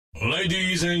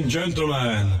Ladies and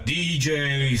gentlemen,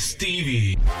 DJ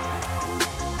Stevie.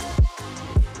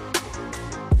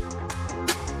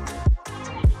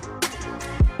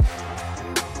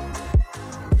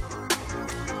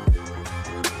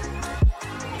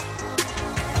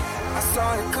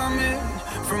 Saw it coming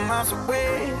from miles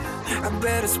away. I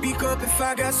better speak up if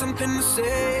I got something to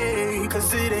say, 'cause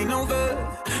it ain't over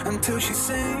until she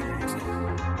sings.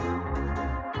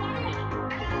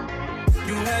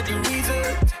 You had your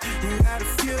reasons, you had a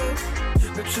few,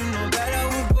 but you know that I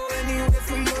will go anywhere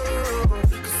for you,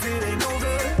 'cause it ain't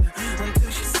over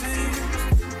until she sings.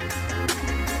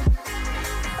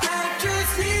 I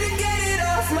just need to get it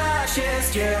off my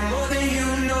chest, yeah, more than you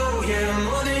know, yeah,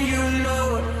 more than you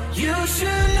know. You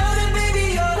should know that,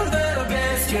 baby, you're the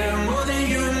best. Yeah, more than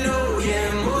you know.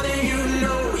 Yeah, more than you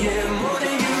know. Yeah, more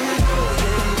than you know.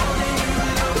 Yeah, more than you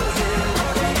know. Yeah,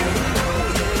 more than you know.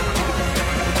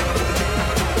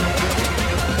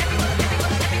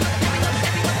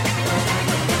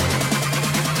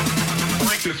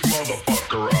 Break this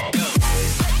motherfucker up.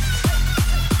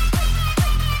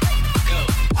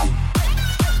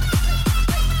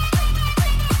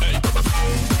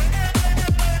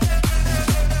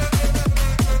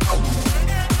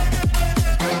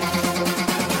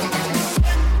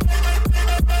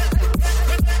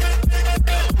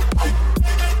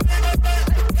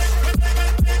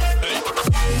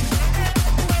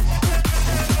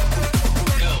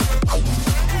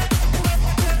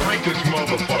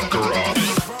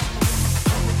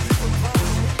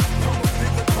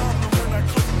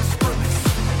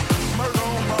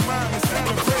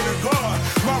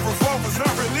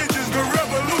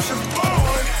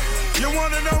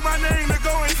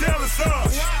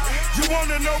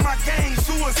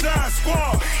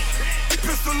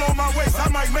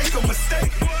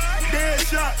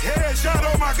 Headshot,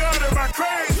 oh my God, am I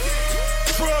crazy?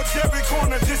 Drugs every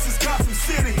corner, this is Gotham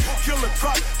City. Killer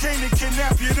crop, came to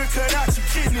kidnap you to cut out your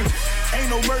kidney. Ain't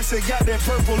no mercy, got that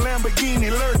purple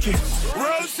Lamborghini lurking.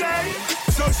 Rose,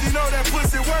 so she know that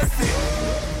pussy worth it.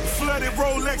 Flooded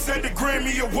Rolex at the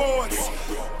Grammy Awards.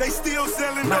 They still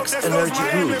selling dope, that's those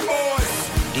Miami boys.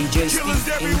 DJ Killers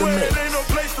Steve everywhere, in the mix. there ain't no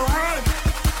place to run.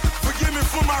 Forgive me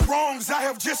for my wrongs, I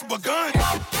have just begun.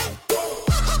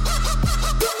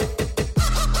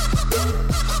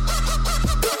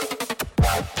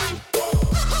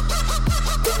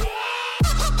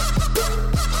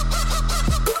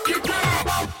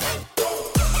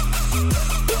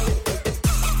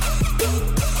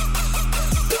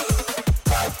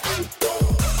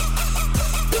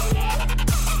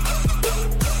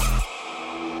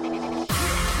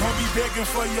 Begging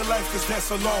for your life, 'cause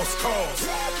that's a lost cause.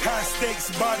 High stakes,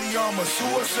 body armor,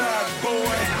 suicide,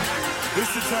 boy.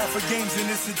 It's the time for games and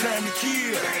it's the time to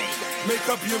kill. Make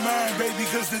up your mind, baby,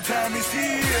 'cause the time is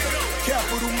here.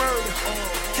 Capital murder,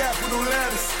 capital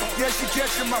letters. Yeah, she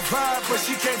catching my vibe, but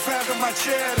she can't fathom my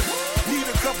chatter.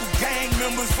 Need a couple gang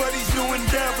members for these new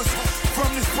endeavors.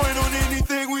 From this point on,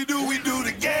 anything we do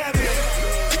together.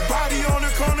 Body on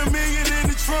the corner, million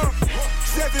in the trunk.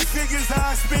 7 figures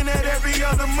I spend that every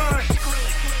other month.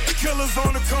 Killers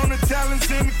on the corner, talents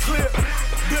in the clip.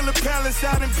 Build a palace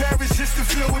out in Paris just to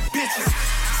fill with bitches.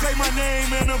 Say my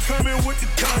name and I'm coming with the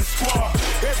gun squad.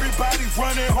 Everybody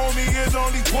running, homie, is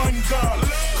only one God.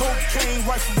 Cocaine,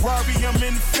 white Ferrari, I'm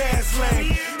in the fast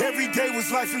lane. Every day was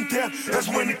life and death, that's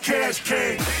when the cash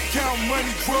came. Count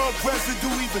money, drug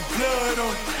residue, even blood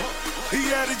on it. He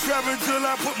had it driving till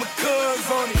I put my cuz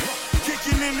on it.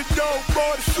 Kicking in the door,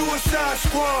 boy, the suicide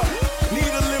squad.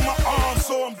 Needle in my arm,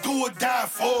 so I'm do or die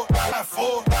for.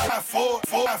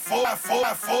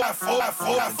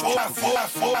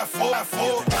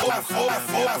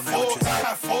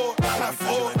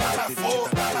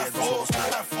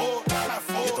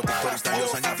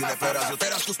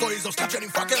 Teraz tu stojí so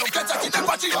skáčeným fakerom, keď sa ti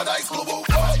nepáči, hľadaj z klubu.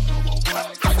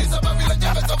 Každý sa baví, len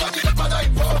nevie, co vadí, tak padaj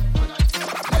von.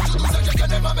 Nečuduj sa, že keď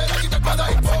nemáme radi, tak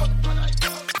padaj von.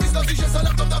 Myslel si, že sa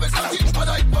na tom dáme stratíš,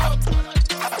 padaj von.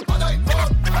 Padaj von,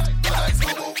 padaj z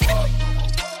klubu.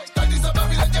 Každý sa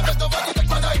baví, len nevie, to vadí, tak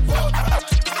padaj von.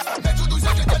 Nečuduj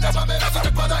sa, že keď nemáme radi,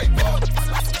 tak padaj von.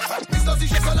 Myslel si,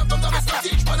 že sa na tom dáme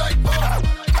stratíš, padaj von.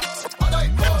 Padaj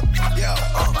von,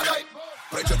 padaj.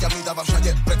 Prečo ťa vydávam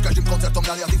všade, pred každým koncertom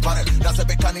naliatý v bare. Na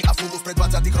sebe kany a fúdu spred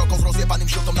 20 rokov s rozjebaným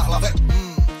šiltom na hlave.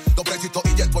 Dobre ti to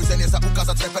ide, tvoj sen je sa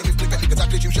ukázať s repermi v klipe. Keď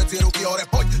zakričím všetci ruky hore,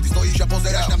 poď. Ty stojíš a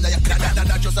pozeráš na mňa jak granada.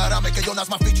 Na čo zahráme, keď o nás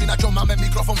má v piči, na čo máme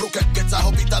mikrofón v ruke. Keď sa ho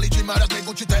pýtali, či má rád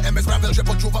Megu, či TMS, pravil, že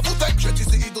počúva Wu-Tang. Všetci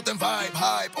si idú ten vibe,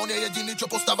 hype, on je jediný, čo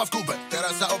postáva v klube.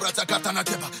 Teraz sa obracia karta na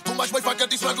teba, tu máš môj faker,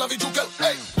 ty smradlavý džukel,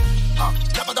 hej.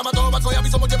 Napadá ma toho, co ja by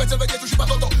som o tebe chcel vedieť už iba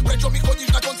toto. Prečo mi chodíš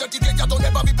na koncerty, keď ťa to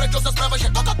nebaví, prečo sa správaš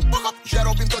jak kokot?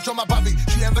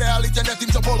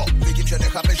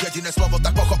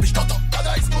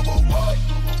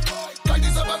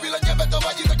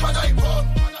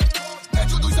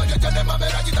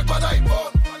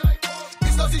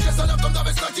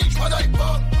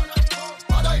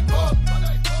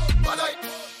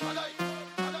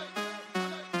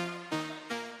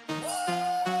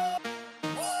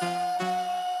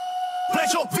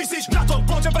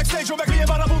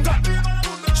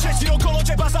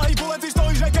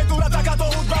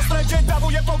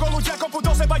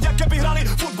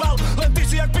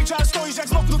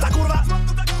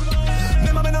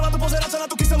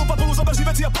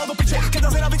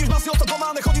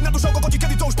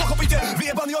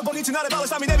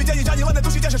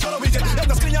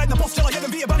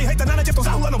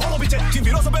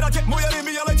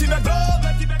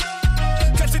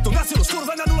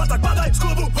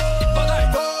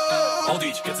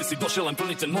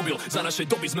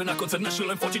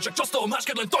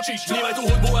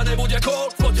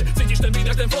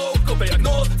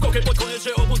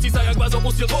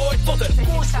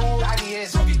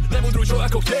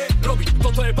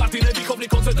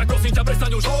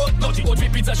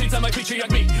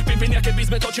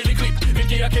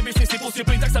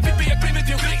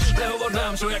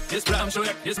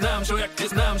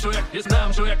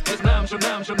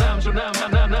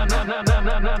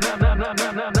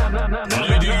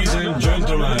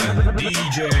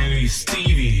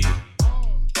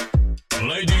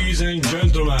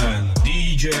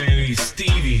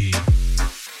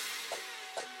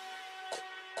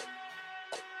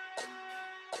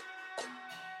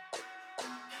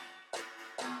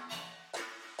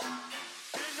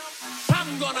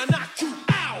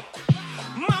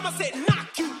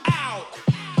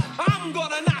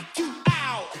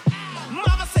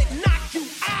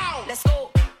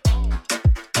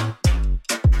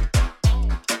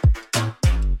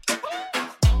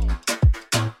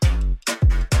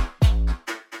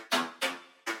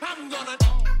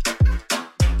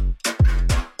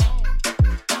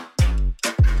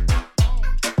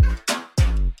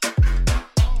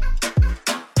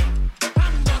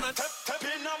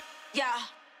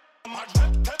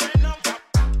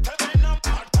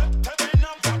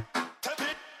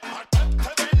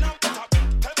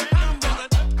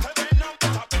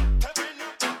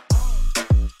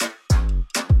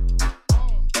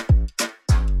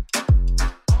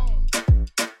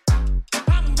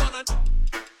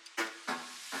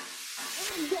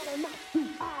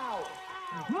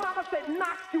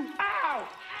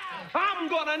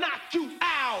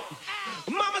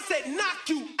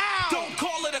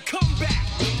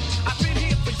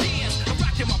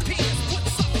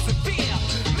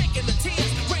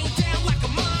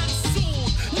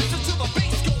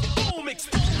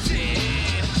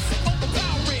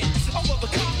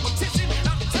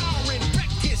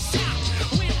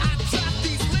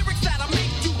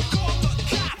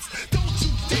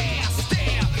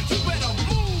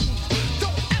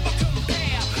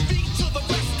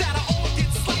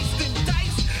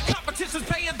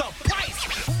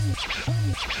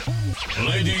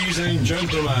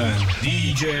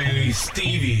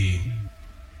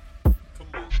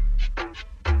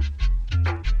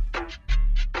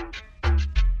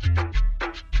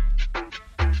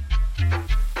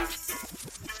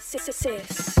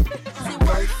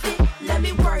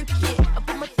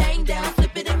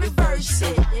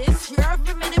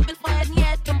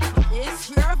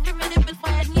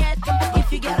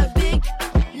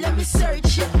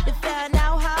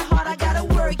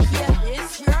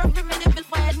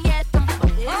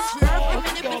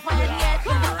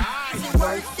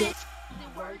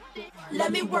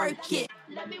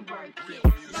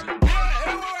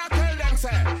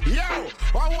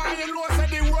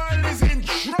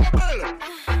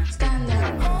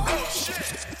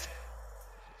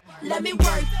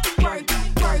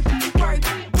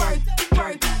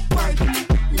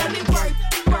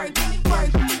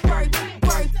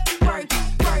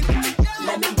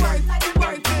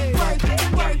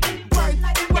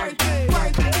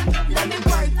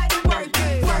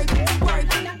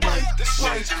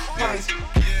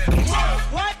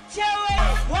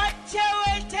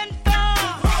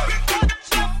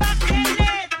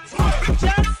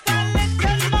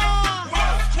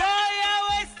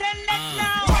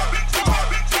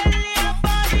 Pop it,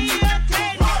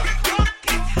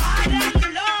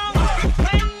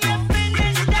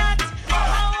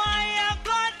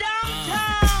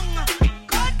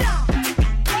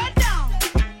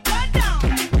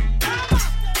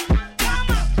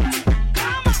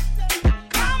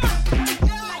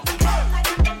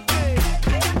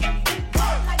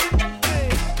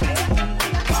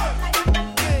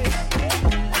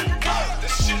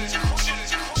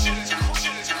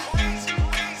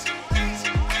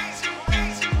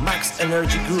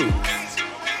 Energy Groove.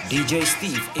 DJ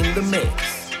Steve in the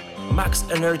mix. Max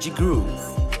Energy Groove.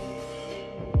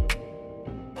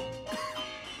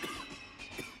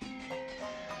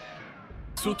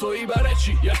 Sú to iba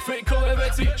reči, jak fejkové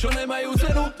veci, čo nemajú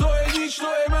cenu, to je nič, to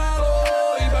je málo.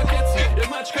 Iba keci, jak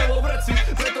mačka vo vreci,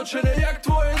 pretočené jak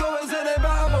tvoje dovezené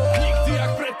bábo. Nikdy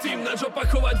jak predtým, nač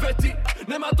opakovať vety,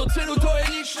 nemá to cenu, to je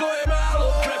nič, to je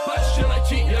málo. Prepačte,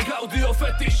 letí, jak audio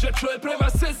fetiš, že čo je pre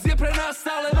vás cez, je pre nás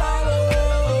stále málo.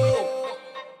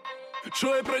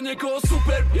 Čo je pre niekoho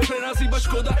super, je pre nás iba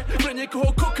škoda. Pre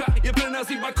niekoho koka, je pre nás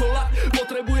iba kola.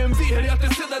 Potrebujem vyhriate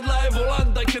sedadlá je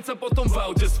volant. Aj keď sa potom v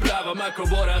aute správam ako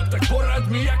Borat. Tak porad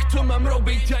mi, jak to mám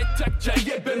robiť. Aj tak ťa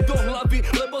jebem do hlavy,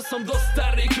 lebo som dosť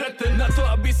starý kreten na to,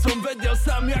 aby som vedel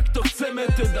sám, jak to chceme.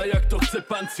 Teda jak to chce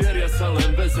pancier, ja sa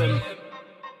len vezem.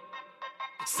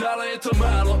 Stále je to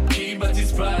málo, chýba ti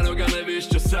spánok a nevieš,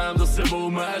 čo sám so sebou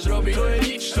máš robiť. To je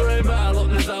nič, to je málo,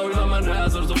 nezaujíma ma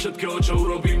názor zo všetkého, čo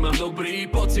urobím, mám dobrý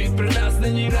pocit. Pre nás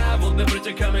není návod,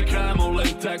 nepretekáme kámo,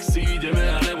 len tak si ideme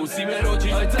a nemusíme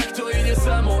rodiť. Aj tak to ide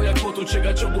samo, jak potúček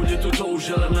a čo bude tu, to už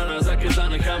je len na nás, aké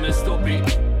zanecháme stopy.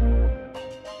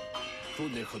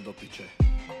 Kľudne chod do piče.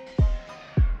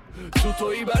 Sú to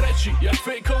iba reči, jak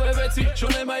fejkové veci, čo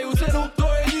nemajú cenu, to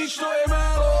je nič, to je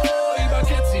málo. Iba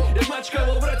keci, jak mačka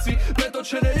vo vreci,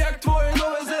 pretočené jak tvoje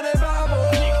dovezené bábo.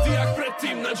 Nikdy jak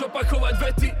predtým, nač opakovať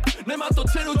vety, nemá to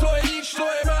cenu, to je nič, to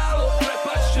je málo.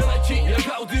 Prepačte, letí, jak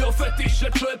audio fetiš, že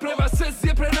čo je pre vás cez,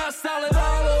 je pre nás stále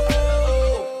málo.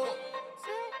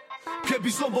 Keby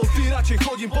som bol ty, radšej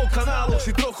chodím po kanáloch.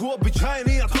 Si trochu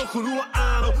obyčajný a trochu nula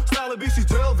áno. Stále by si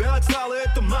chcel viac, stále je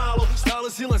to málo.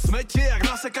 Stále si len smetie, jak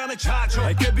nasekané čáčo.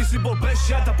 Aj keby si bol bez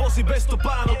šiat a bosi bez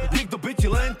topánok, nikto by ti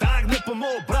len tak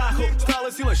nepomohol, brácho. Stále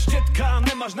si len štetka,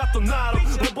 nemáš na to nárok,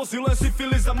 lebo si len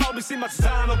syfilis a mal by si mať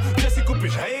stánok, kde si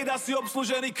kúpiš hejda, si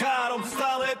obslužený károm.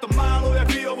 Stále je to málo, jak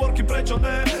výhovorky, prečo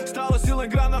ne? Stále si len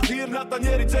granatýr na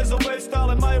tanieri cez obed.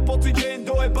 Stále majú pocit, že im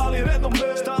dojebali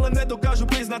renomé. Stále nedokážu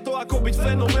priznať to, ako byť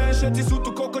fenomén. Všetci sú tu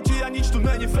kokoti a nič tu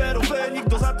není férové.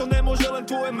 Nikto za to nemôže, len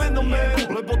tvoje meno, man.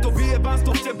 Lebo to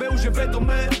vyjebanstvo v tebe už je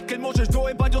vedomé. Keď môžeš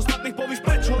dojebať ostatných, povíš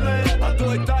prečo ne. A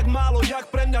to je tak málo, jak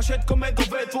pre mňa všetko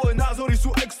medové. Tvoje názory sú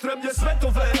extrémne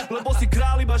svetové, lebo si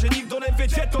kráľ, iba že nikto nevie,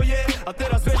 čo to je. A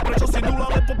teraz vieš, prečo si nula,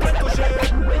 lebo pretože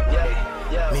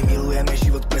my milujeme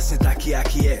život presne taký,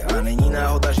 aký je. A není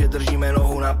náhoda, že držíme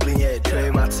nohu na plyne. Čo je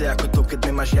mace ako to, keď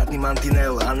nemáš žiadny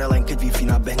mantinel. A nelen keď Wi-Fi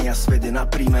nabehne a svet je na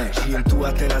príjme. Žijem tu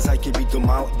a teraz, aj keby to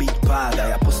mal byť pád. A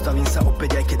ja postavím sa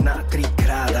opäť, aj keď na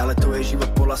 3-krát. Ale to je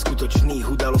život podľa skutočných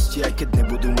udalostí, aj keď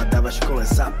nebudú ma dávať v škole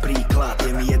za príklad.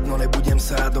 Je mi jedno, nebudem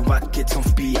sa radovať, keď som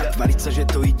v píjach. Tvariť sa, že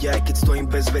to ide, aj keď stojím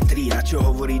bez vetrí. A čo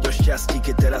hovoriť o šťastí,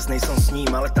 keď teraz nejsom s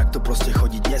ním. Ale takto proste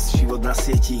chodí dnes život na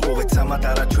sieti. Povedz sa ma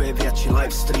dára, čo je viac, či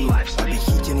livestream. Aby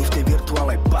chytený v tej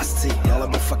virtuálnej pasci,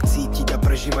 alebo fakt cítiť a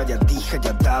prežívať a dýchať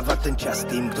a dávať ten čas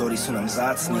tým, ktorí sú nám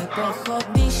vzácni. Môj pochod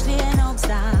myšlienok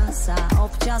zdá sa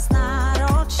občas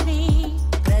náročný,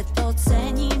 preto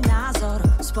cením názor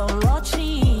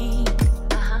spoločný.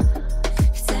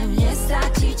 Chcem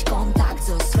nestratiť kontakt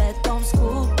so svetom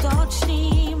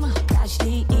skutočným,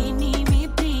 každý iný mi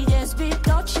príde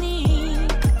zbytočný.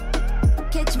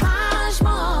 Keď máš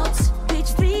moc byť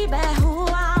v príbehu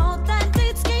a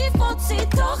autentický v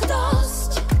pocitoch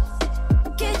dosť,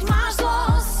 keď máš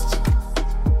zlosť,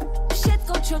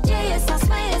 všetko čo deje sa,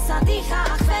 smeje sa, dýchá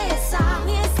a chveje sa,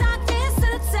 miesta, kde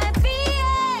srdce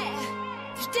bije,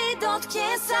 vždy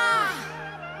dotkne sa.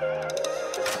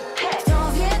 Kto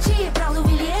vie, či je pravdu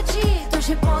vylieči, to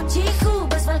že potichu,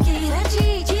 bez veľkých rečí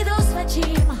ti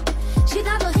dosvedčím,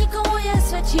 židadlo nikomu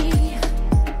nesvedčí.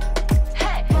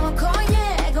 Pokojne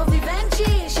ego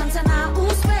vyvenčí, šance na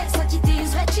úspech sa ti tým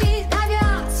zväčší. Daj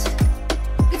viac,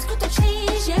 keď skutočný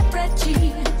je prečí.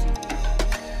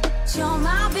 Čo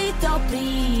má byť, to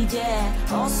príde,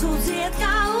 osud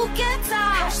zriedka ukeca,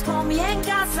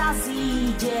 spomienka sa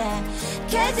zíde.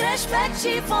 Keď rešpekt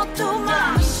životu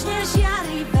máš,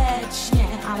 nežiari večne,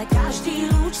 ale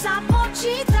každý lúč sa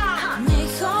počíta.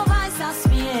 Nechovaj sa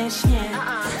smiešne,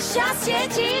 šťastie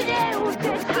ti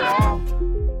neutekie.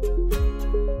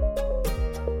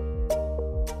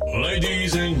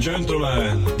 Ladies and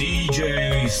gentlemen,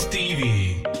 DJ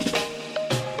Stevie.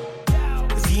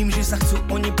 Vím, že sa chcú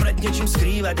oni pred niečím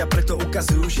skrývať a preto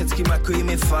ukazujú všetkým, ako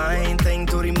im je fajn. Ten,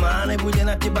 ktorý má, nebude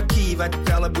na teba kývať,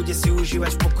 ale bude si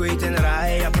užívať v pokoji ten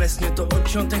raj. A presne to, o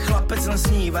čom ten chlapec len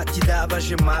sníva, ti dáva,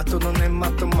 že má to, no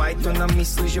nemá to, maj to na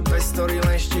mysli, že bez story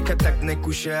len šteka, tak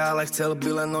nekúše, ale chcel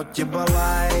by len od teba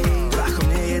laj. Brácho,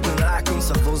 mne je jedno, na akom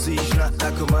sa vozíš, na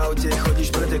akom aute chodíš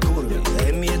pre tie kurvy.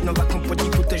 Je mi jedno, v akom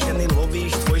podniku tie ženy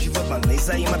lovíš, tvoj život má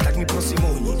nezajíma, tak mi prosím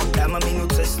uhni. Ja mám inú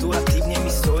cestu a ty v nej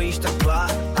mi stojíš, tak plá.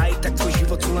 Aj tak tvoj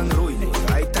život sú len ruiny.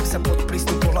 Aj tak sa pod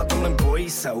prísnym pohľadom len bojí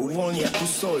sa. Uvoľni a tu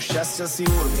sol, šťastia si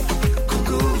urvi.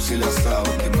 Koľko úsilia stálo,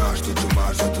 keď máš to, čo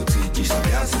máš a to cítiš sa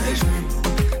viac než my.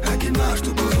 A keď máš tú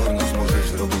pozornosť, môžeš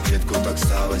robiť všetko, tak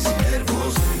stále si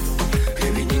nervózny.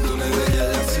 Keby nikto nevedel,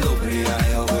 jak si dobrý a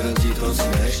ja hovoril ti, to si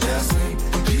nešťastný.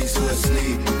 Žij svoje sny,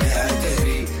 nehajte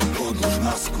hry, odlož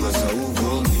masku a sa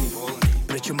uvoľni.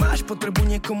 Prečo máš potrebu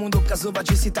niekomu dokazovať,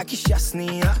 že si taký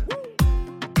šťastný, a?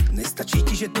 Nestačí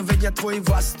ti, že to vedia tvoji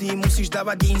vlastní, musíš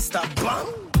dávať insta, bam!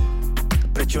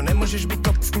 Prečo nemôžeš byť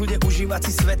top v kľude, užívať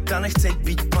si svet a nechceť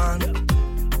byť pán?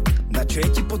 Na čo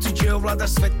je ti pocit, že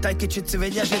ovládaš svet, aj keď všetci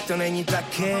vedia, že to není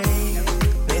také?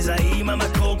 Nezajíma ma,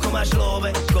 koľko máš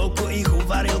love, koľko ich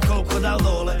uvaril, koľko dal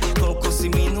dole, koľko si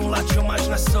minula, čo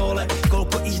máš na stole,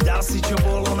 koľko ich dal si, čo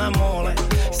bolo na mole.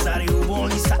 Starý,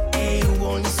 uvoľni sa,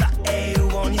 uvoľni sa,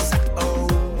 uvoľni sa, oh.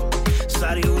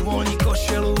 Starý, uvoľni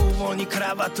košelu, uvoľni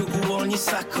kravatu, uvoľni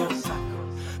sako.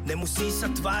 Nemusí sa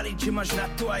tváriť, že máš na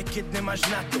to, aj keď nemáš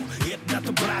na to. Jeb na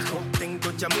to bracho, ten,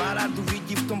 kto ťa má rádu,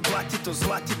 vidí v tom plati to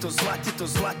zlati, to zlati, to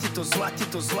zlati, to zlati,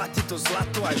 to zlati, to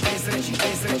zlato. Aj bez reči,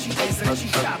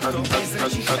 cháp to, bez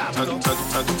reči, cháp to.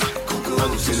 Koľko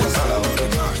úsilia stálo, keď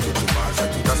máš to, čo máš a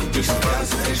to cítiš sa viac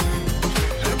než my.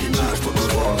 A keď máš to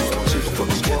pozornosť, môžeš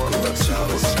robiť všetko, tak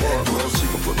stále si nervózny.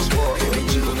 Keby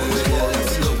nikto nevedel, jak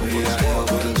si dobrý a ja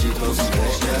hovoril ti, to si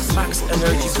nešťastný. Max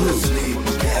Energy Group.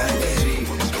 Nehajte hry,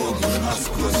 odlož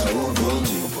masku a sa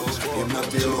uvoľni. Jem na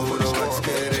tie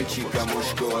hovorovacké reči,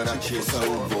 kamoško, a radšej sa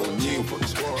uvoľni.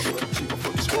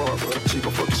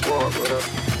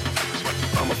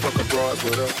 I'ma fuck a broad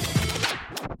with her.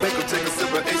 Make her take a sip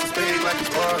of Ace of Spades like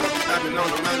it's water. I've been on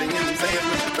the money in these hands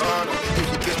with your daughter. If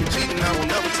you get me cheating, I will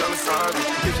never tell her sorry.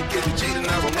 If you get me cheating,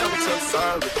 I will never tell her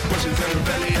sorry. When she's in the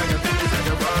belly, I got bitches that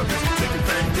can rob it. Taking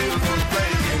fame deals on the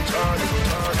plane, getting charged.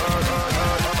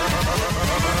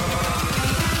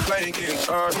 Plane getting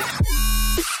charged.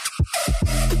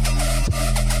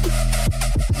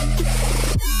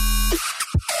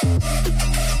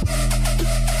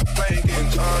 Plane getting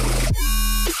charged.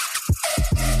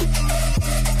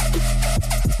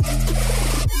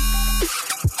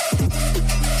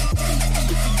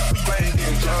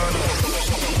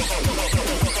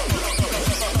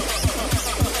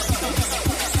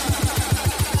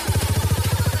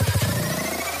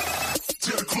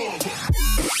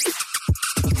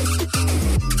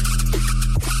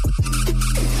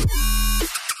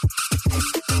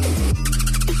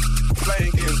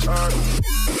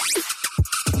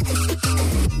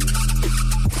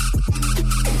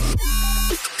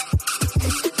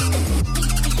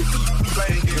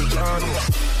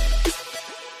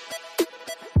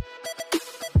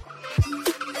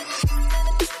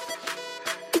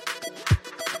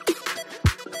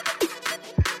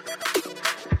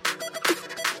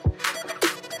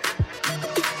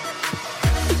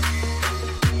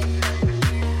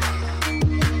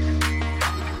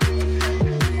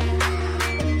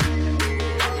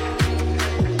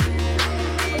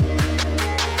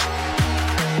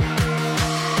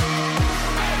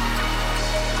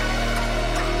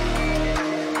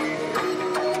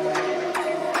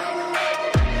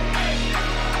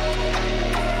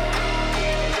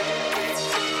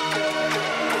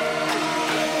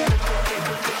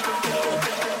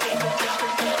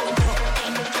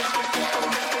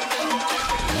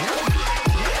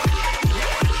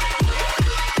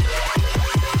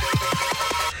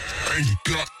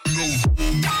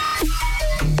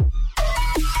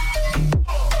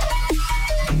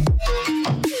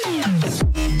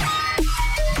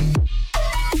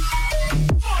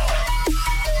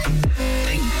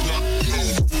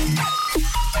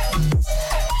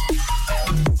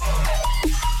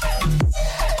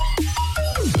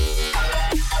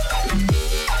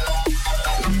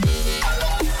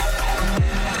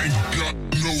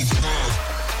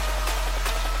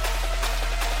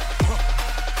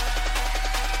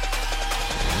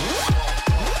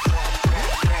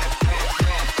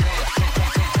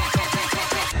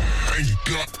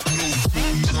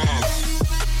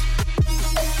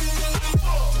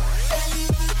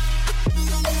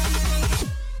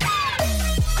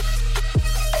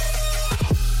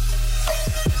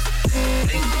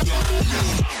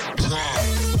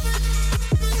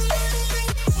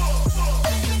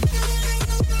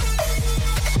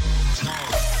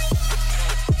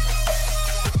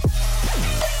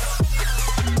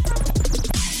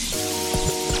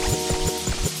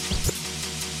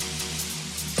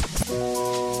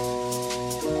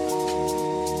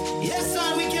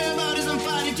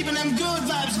 Good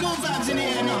vibes in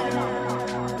here now.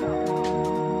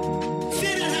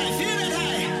 Feel that high,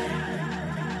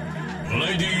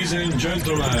 Ladies and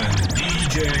gentlemen,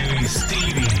 DJ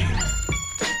Stevie.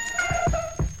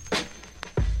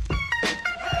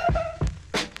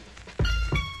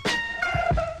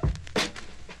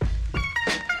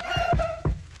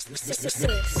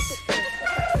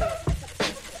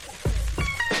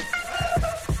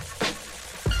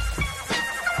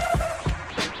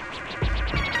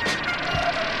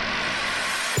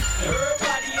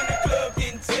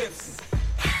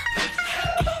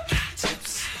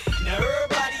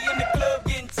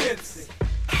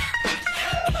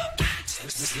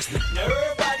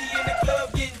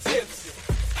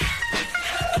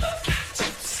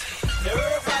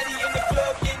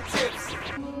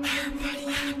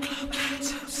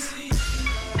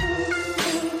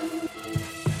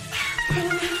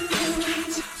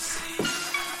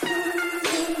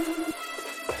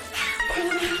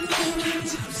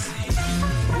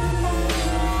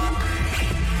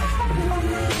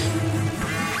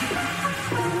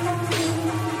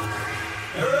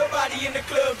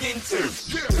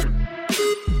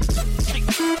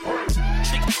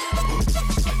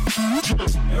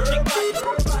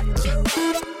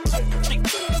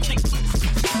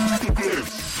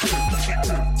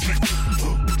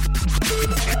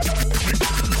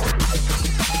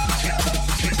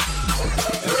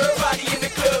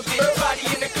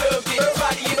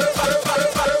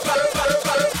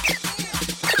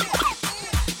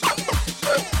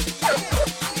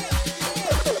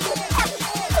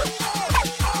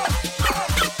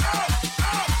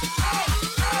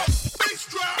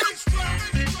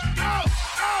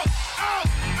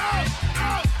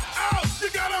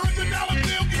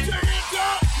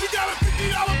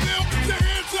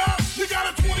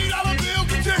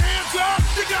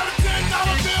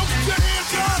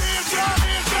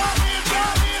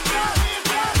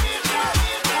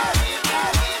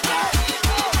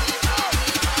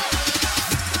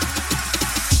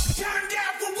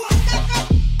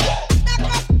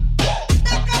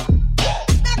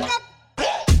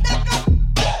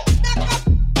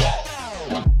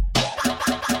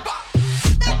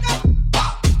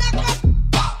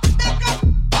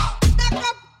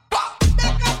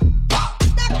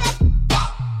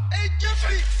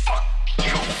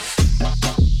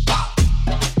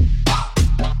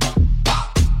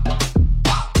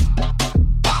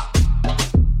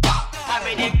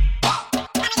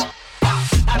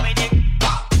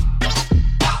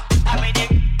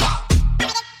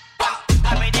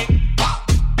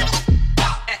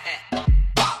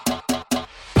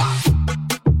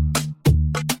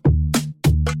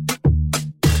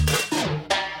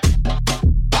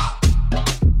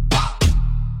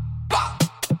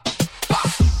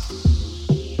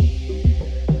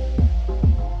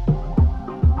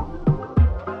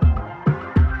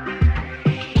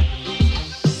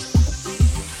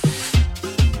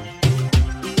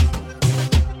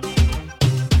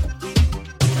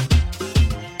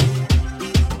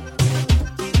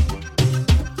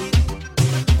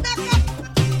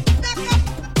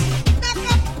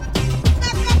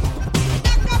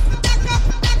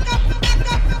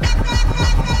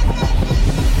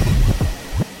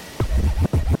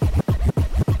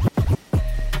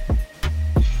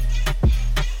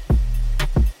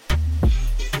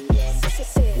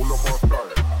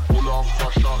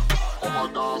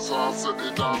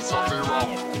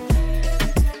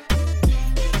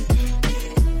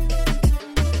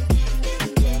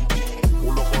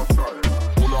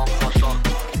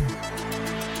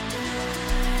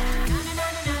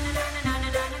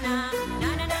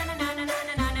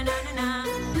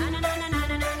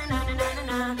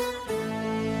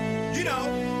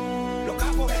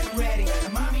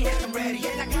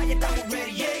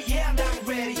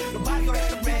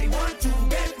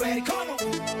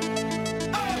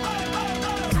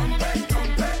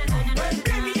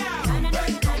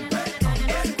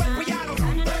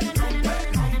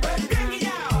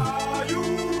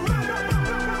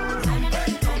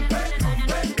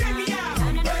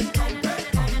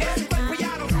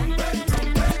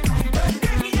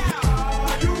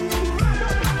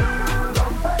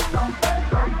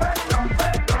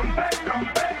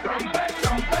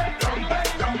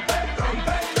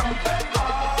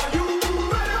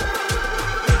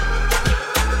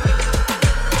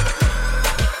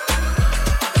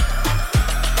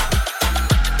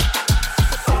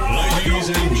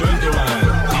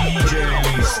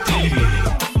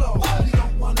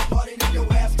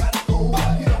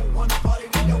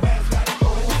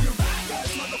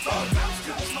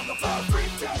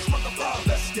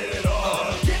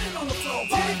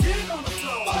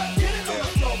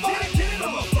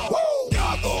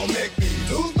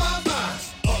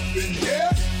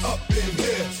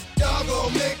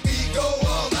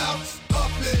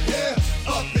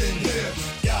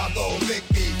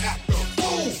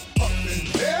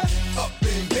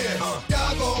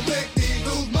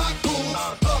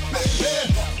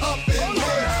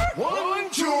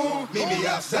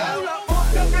 sound.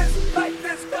 Walk the wrist like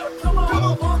this, go, come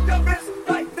on. Walk the wrist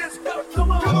like this, go,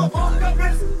 come on. Walk the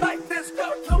wrist like this, go,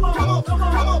 come on. Come on,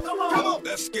 come on.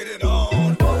 Let's get it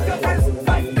on. Walk the wrist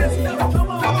like this, go, come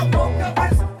on. Walk the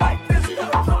wrist like this, go,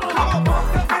 come on. Walk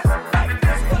the wrist like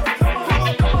this, go, come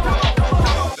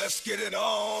on. Let's get it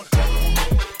on.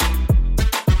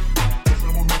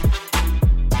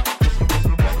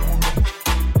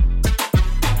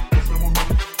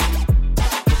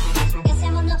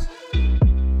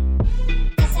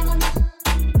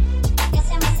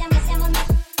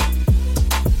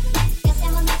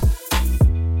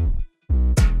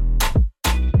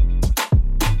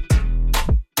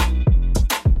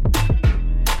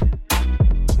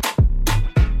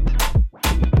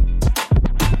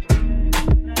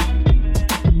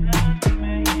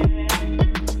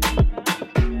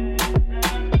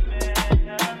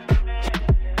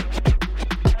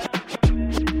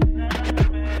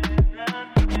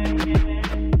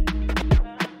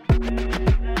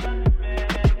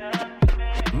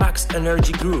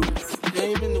 Energy Groove.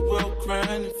 Name in the world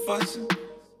crying and fussing.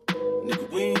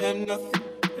 Nigga, we ain't have nothing.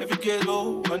 Every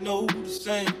ghetto, I know the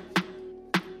same.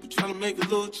 We tryna make a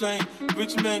little change.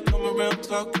 Rich man come around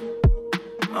talking.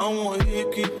 I don't wanna hear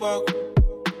you keep walking.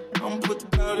 I'ma put the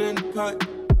powder in the pot.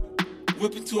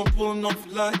 Whip it till I'm pulling off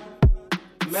the light.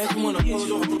 Imagine when I pull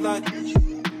it off the light.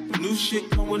 The new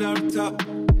shit come without a top.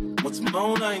 Once I'm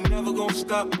on, I ain't never gonna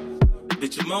stop.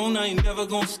 Bitch, I'm on, I ain't never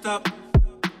gonna stop.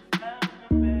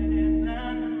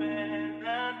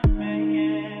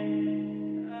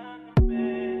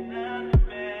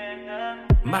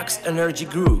 Max Energy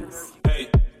Groove. Hey,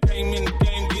 came in the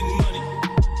game getting money.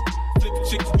 Flip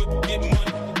chicks, whip, get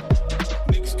money.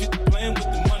 Niggas get to playing with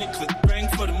the money. Click bang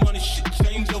for the money. Shit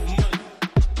change over money.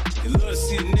 You love to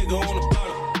see a nigga on the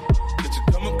bottom. Get you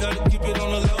come up, gotta keep it on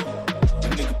the low. A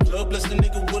nigga plug, bless the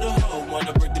nigga with a hoe.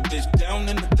 Wanna break the bitch down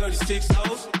in the 36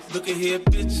 hoes. Look at here,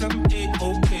 bitch, I'm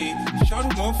A-OK.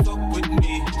 Shawty won't fuck with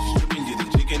me. Stripping you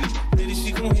the chicken. Lady,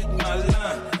 she gon' hit my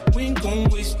line. We ain't gon'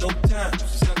 waste no time.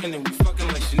 Sucking and we fucking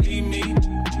like she need me.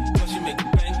 Cause she make the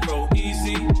bank roll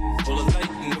easy. All the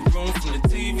light in the room from the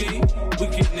TV. We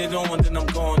getting it on, then I'm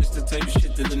gone. It's the type of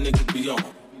shit that a nigga be on.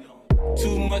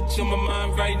 Too much on my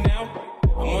mind right now.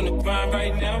 I'm on the grind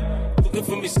right now. Looking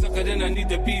for me sucker, then I need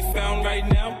to be found right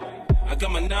now. I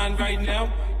got my 9 right now.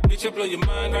 Bitch, I blow your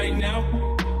mind right now.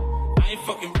 I ain't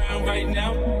fucking round right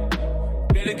now.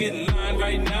 Better get in line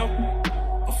right now.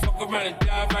 I'll fuck around and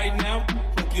die right now.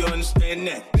 You understand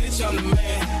that? Bitch, I'm the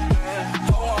man.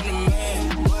 Oh, I'm the man.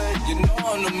 You know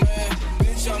I'm the man.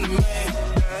 Bitch, I'm the man.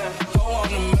 Oh,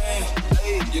 I'm the man.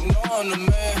 You know I'm the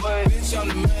man. Bitch, I'm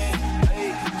the man.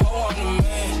 Oh, I'm the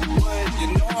man. You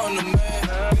know I'm the man.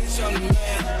 Bitch, I'm the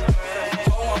man.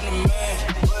 Oh, I'm the man.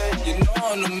 You know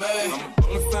I'm the man. I'm a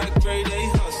bonafide grade A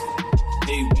hustler.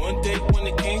 Hey, one day when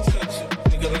they can't touch it.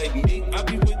 Nigga like me, I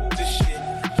be with this shit.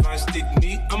 Try and stick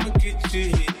me, I'ma get you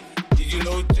hit. You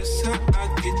know just how I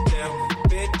get down.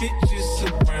 Bad bitches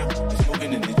around. They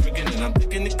smoking and they drinking and I'm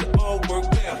thinking it could all work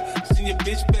out. Seen your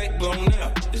bitch back blown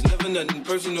out. There's never nothing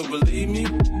personal, believe me.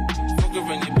 Fuck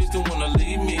around, your bitch don't wanna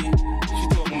leave me. She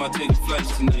talking about taking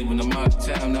flights tonight when I'm out of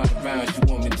town, out around. She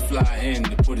want me to fly in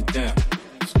and put it down.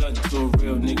 It's nothing to a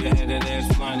real nigga. Had that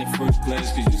ass flying in first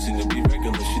class cause you seem to be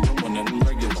regular. She don't want nothing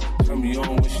regular. Turn me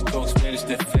on when she talks Spanish,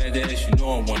 that fat ass. You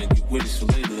know I wanna get with it, so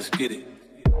later let's get it.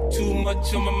 Too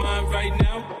much on my mind right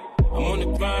now. I'm on the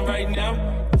grind right now.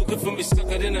 Looking for me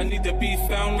sucker, then I need to be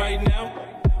found right now.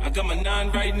 I got my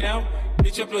 9 right now.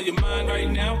 Bitch, I blow your mind right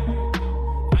now.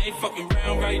 I ain't fucking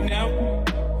round right now.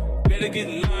 Better get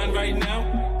in line right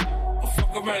now. I'll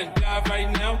fuck around and die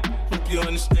right now. Hope you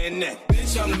understand that.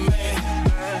 Bitch, I'm the man.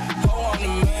 Oh, I'm the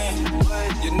man.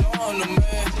 You know I'm the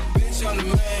man. Bitch, I'm the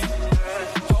man.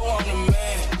 Oh, I'm the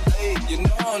man. You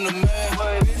know I'm the man.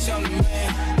 Bitch, I'm the man.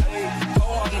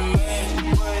 Oh, I'm the man.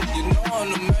 You know I'm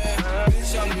the man.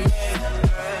 Bitch, I'm the man.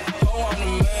 Oh, I'm the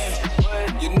man.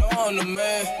 You know I'm the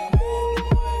man.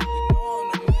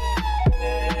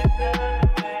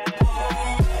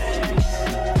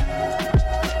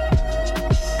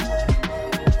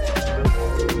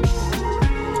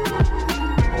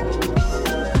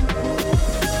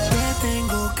 ¿Qué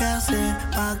tengo que hacer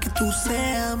para que tú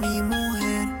seas mi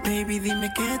mujer? Baby,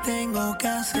 dime qué tengo que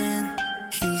hacer.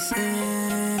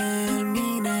 Giselle,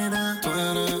 mi nena. Tú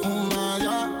eres una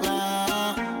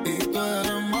yala y tú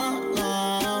eres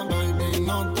mala. Baby,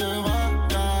 no te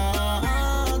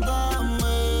vayas,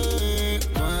 dame.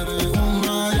 Tú eres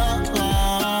una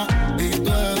yala y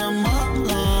tú eres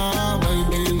mala.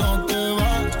 Baby, no te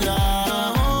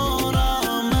vayas,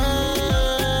 órame.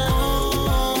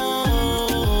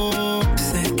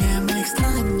 Sé que me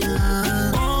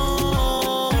extrañas.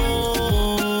 Oh,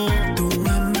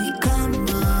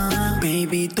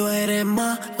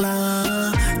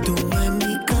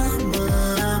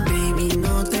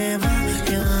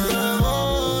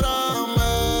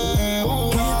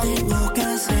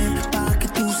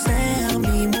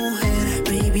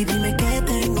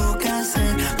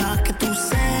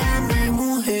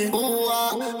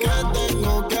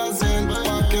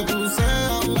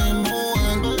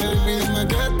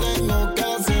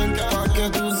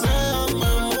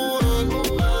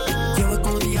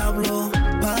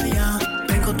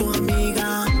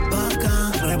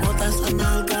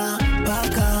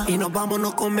 comemos,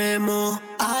 no comemos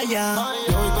allá.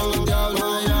 Y hoy todos los diablos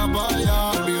allá para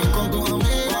allá. Viven con tus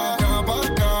amigas acá para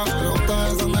acá. Pregunta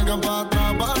esa nega para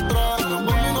atrás, para atrás. Nos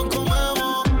vamos y nos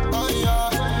comemos allá.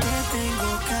 ¿Qué tengo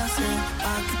que hacer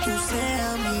para que tú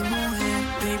seas mi mujer?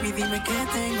 Baby, dime qué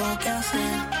tengo que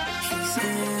hacer. She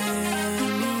said,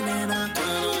 mi nena. Tú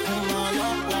eres una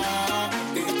loca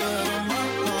y tú eres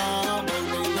mala.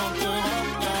 Baby, no te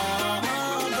vayas.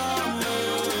 Mátame.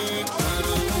 Tú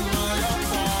eres una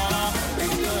loca y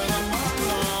tú eres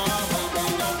mala.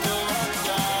 Baby, no te vayas.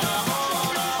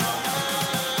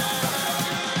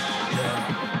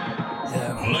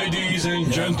 Ladies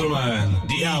and gentlemen,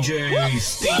 DJ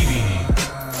Stevie.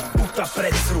 Puta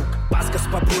pred zruk, páska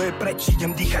spabluje preč,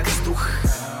 idem dýchať vzduch.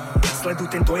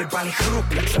 Sleduj tento jebaný chrup,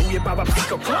 jak sa ujebáva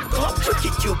psycho, klap, klap, čuky,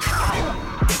 ťuk.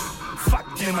 Fakt,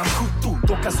 nemám chuť tu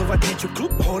dokazovať niečo, klub,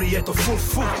 horí je to full.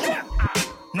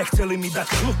 Nechceli mi dať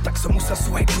kľud, tak som musel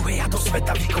svoje kľúbe ja do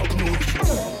sveta vykopnúť.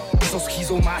 So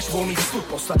schýzou máš voľný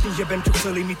vstup, ostatní jebem, čo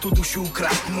chceli mi tú dušu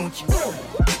ukradnúť.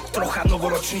 Trocha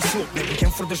novoročný slub,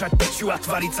 nebudem furt držať pečiu a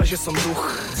tvariť sa, že som duch.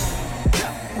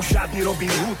 Už žiadny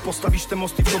Robin Hood, postavíš tie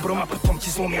mosty v dobrom a potom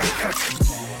ti zlomia krk.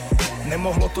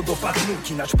 Nemohlo to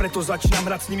dopadnúť, ináč preto začínam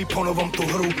hrať s nimi po novom tú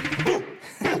hru.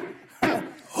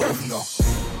 Hovno.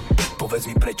 Povedz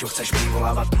mi, prečo chceš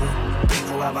privolávať tmu,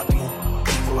 privolávať tmu,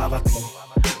 privolávať tmu.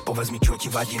 Povedz mi, čo ti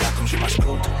vadí na tom, že máš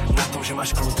kľud, na tom, že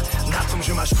máš kľud, na tom,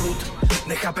 že máš kľud.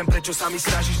 Nechápem, prečo sa mi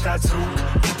snažíš dať z rúk,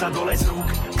 puta dole z rúk,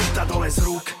 puta dole z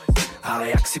rúk.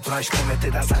 Ale jak si praješ, poďme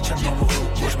teda začať novú hru.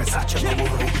 Môžeme začať novú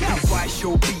hru. Aj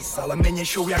showbiz, ale menej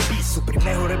show jak bis.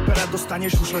 Úprimného repera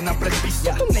dostaneš už len na predpis.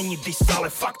 To není dis, ale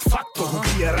fakt, to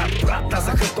hudí je rap, brat. A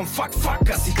za chrbtom fakt,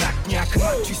 asi tak nejak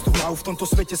mať. Čistú hlavu v tomto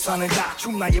svete sa nedá.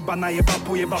 Čumna jeba,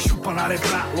 pojebal šupa na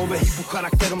rebra. Love hybu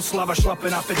charakterom, slava šlape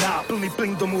na pedál. Plný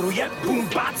plyn do múru je bum,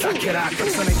 bác, zakerák. Tak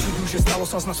sa nečuduj, že stalo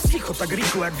sa z nás psycho tak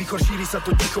rýchlo. Jak výchor šíri sa to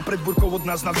ticho, pred burkou od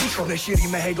nás na východ.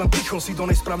 Nešírime hej, len ticho, si do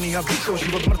nesprávnych a východ.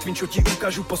 Život mŕtvým, čo ti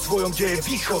ukážu po svojom, kde je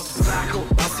východ. Záchod,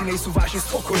 asi nejsú vážne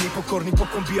spokojní, pokorní,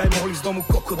 pokom by aj mohli z domu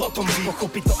kokot. O tom vy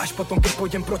pochopí to až potom, keď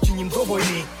pôjdem proti ním do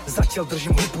vojny. Zatiaľ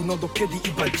držím hubu, no dokedy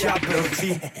iba ďábel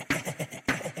ty.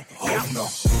 Hovno.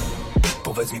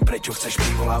 Povedz mi, prečo chceš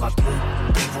privolávať tmu,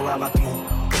 privolávať tmu,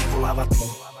 privolávať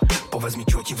tmu. Povedz mi,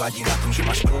 čo ti vadí na tom, že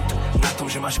máš kľud, na tom,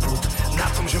 že máš kľud,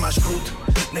 na tom, že máš kľud.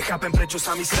 Nechápem, prečo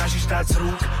sa mi snažíš dať z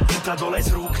rúk, puta dole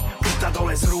z rúk, puta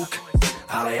dole z rúk.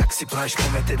 Ale jak si praješ,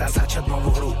 poďme teda začať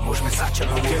novú hru. Môžeme začať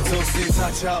novú hru. Keď som s tým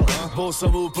začal, bol som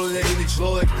úplne iný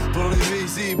človek, plný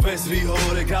vízií, bez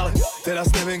výhovorek, ale teraz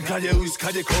neviem kade ujsť,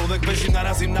 kadekoľvek bežím,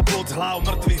 narazím na plot hlav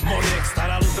mŕtvych moriek.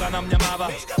 Stará ľudra na mňa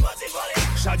máva,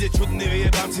 všade čudní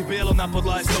vyjebanci, bielo na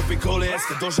podlahe stopy kolies.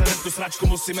 Keď dožerem tú sračku,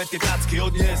 musíme tie tácky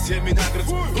odniesť, je mi na grc,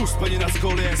 už spenina z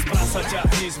kolies. Prasa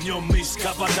ťahni, v ňom myš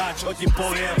skapatá, čo ti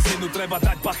poviem. Synu treba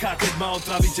dať bacha, keď ma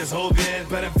otravíte z hovien.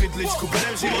 Berem fidličku,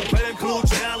 berem život, berem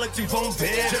kľúče, ale letím von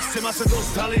vie, že ste ma sa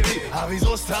dostali vy a vy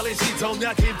zostali žicom,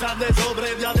 nejakým tam nedobre,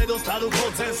 mňa nedostanú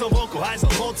podcen, som vonku,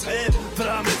 hajzol podcen.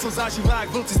 Tráme som zažívák,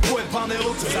 vlci spojen, pane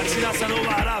oce, začína sa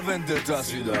nová hra, vendetta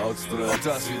si dá odstrel,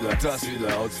 tá si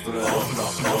dá odstrel.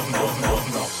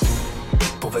 No.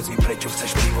 Povedz mi, prečo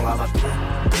chceš privolávať tmu,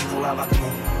 privolávať tmu,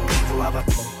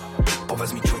 privolávať tmu.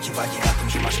 Povedz mi, čo ti vadí na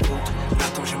tom, že máš kľud, na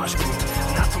tom, že máš kľud,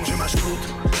 na tom, že máš kľud.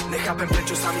 Nechápem,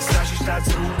 prečo sa mi snažíš dať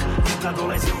z rúk, puta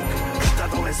dole z rúk, puta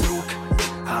dole z rúk.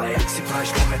 Ale jak si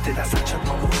praješ, poďme teda začať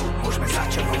novú hru. Môžeme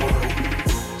začať novú hru.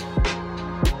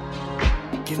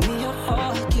 Give me your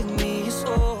heart, give me your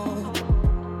soul.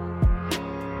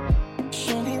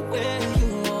 Show me where you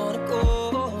wanna go.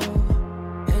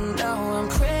 And now I'm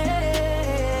craving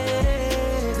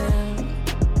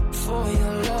for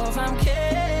your love, I'm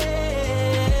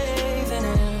caving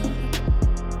in.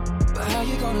 But how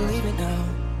you gonna leave it now?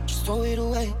 Just throw it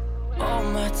away. All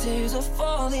my tears are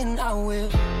falling, I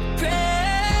will pray.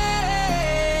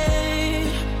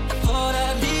 I thought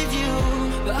I'd leave you,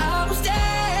 but I will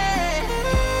stay.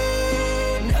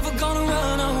 Never gonna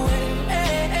run away.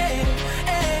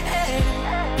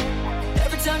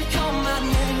 Every time you call my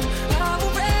name, I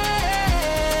will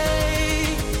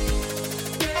rain.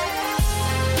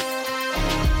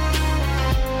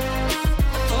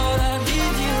 I thought I'd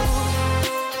leave you.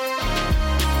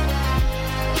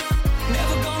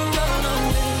 Never gonna run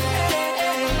away.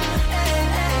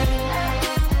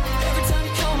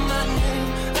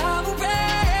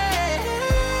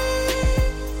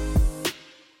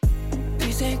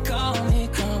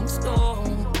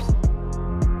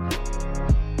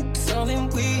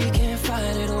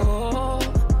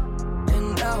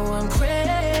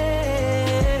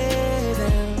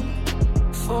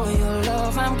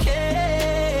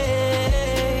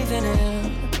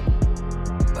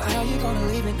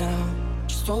 now,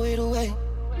 just throw it away.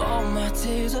 All my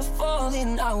tears are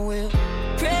falling, I will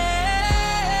pray.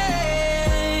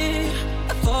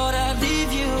 I thought I'd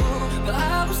leave you, but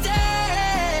I will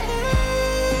stay.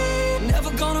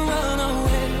 Never gonna run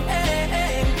away.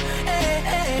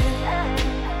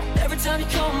 Every time you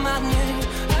call my name,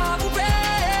 I will pray.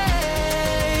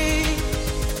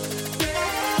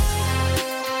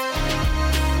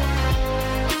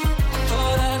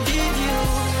 Thought I'd leave you.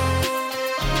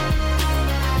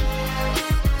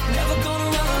 Never gonna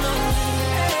run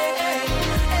away.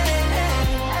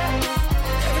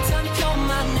 Every time you call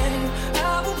my name, I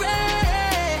will pray.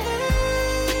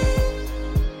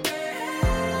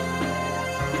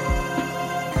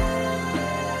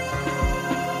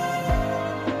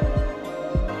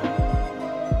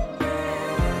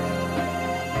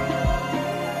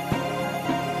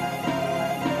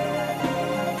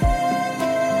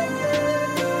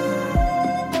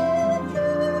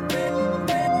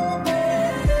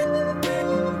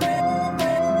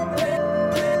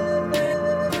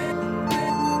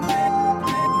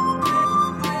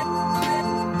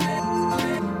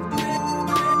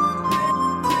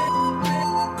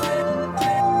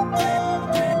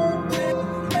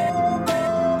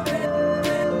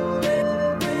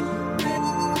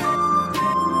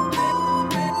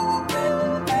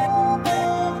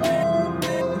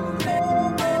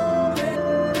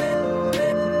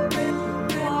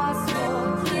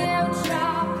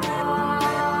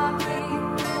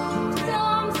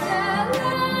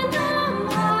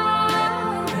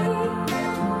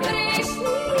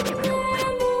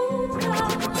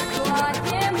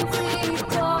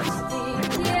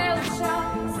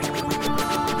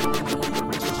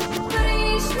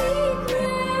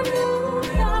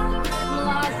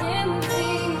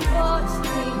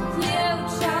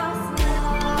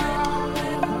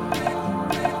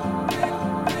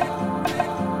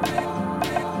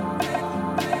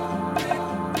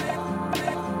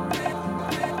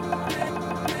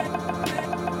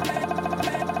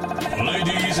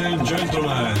 Ladies and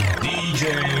gentlemen, DJ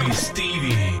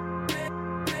Stevie.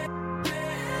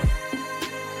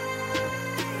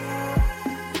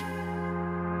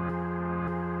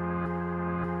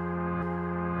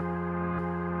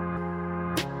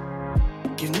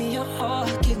 Give me your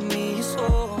heart, give me your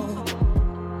soul.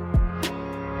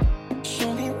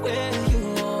 Show me where you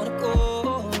wanna go.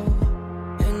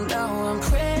 And now I'm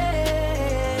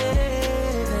craving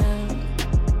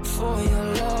for your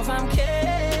love, I'm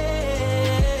caving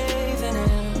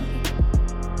in.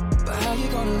 But how you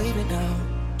gonna leave it now?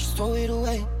 Just throw it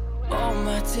away. All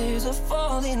my tears are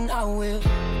falling, I will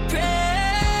pray.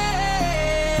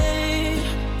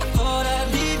 I thought I'd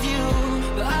leave you,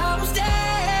 but I will stay.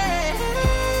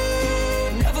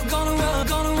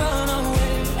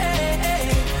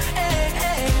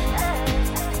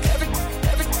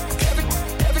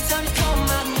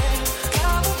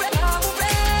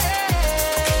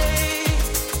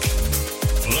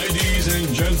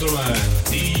 Gentlemen,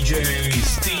 DJ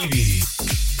Stevie.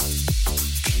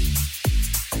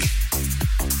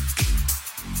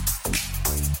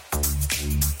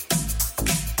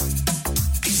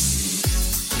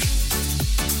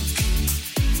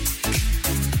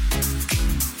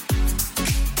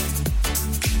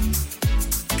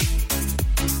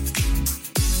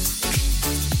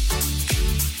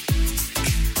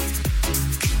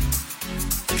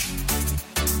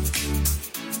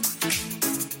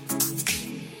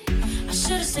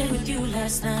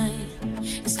 Last night,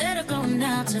 instead of going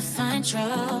out to find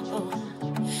trouble,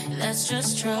 that's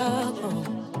just trouble.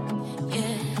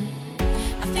 Yeah,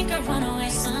 I think I run away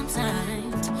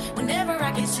sometimes whenever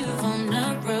I get too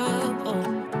vulnerable,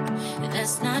 and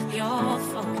that's not your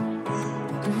fault.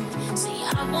 See,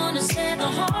 I wanna stay the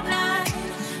whole night.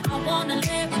 I wanna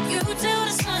live with you till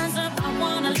the sun's up. I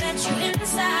wanna let you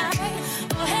inside.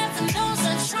 Oh, heaven knows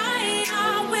I'm trying. I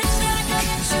wish that I could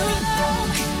let you love.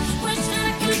 Wish that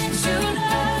I could let you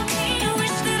love me.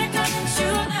 Wish that I could let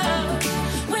you love.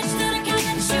 Wish that I could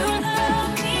let you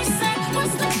love me. Say,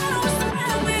 what's the matter? What's the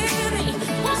matter with me?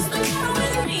 What's the matter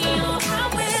with me? Oh, I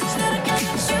wish that I could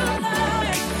let you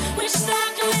love. Wish that I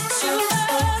could let you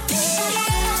love me.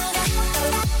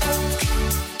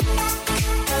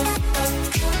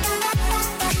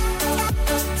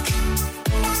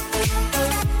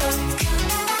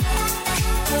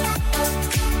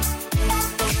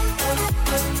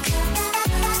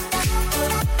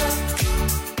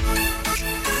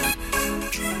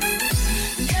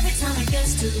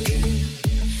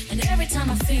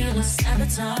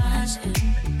 Sabotage,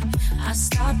 I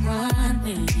start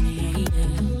running,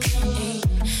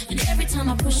 and every time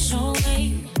I push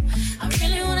away, I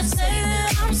really wanna say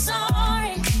that I'm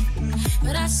sorry,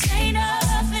 but I say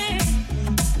nothing.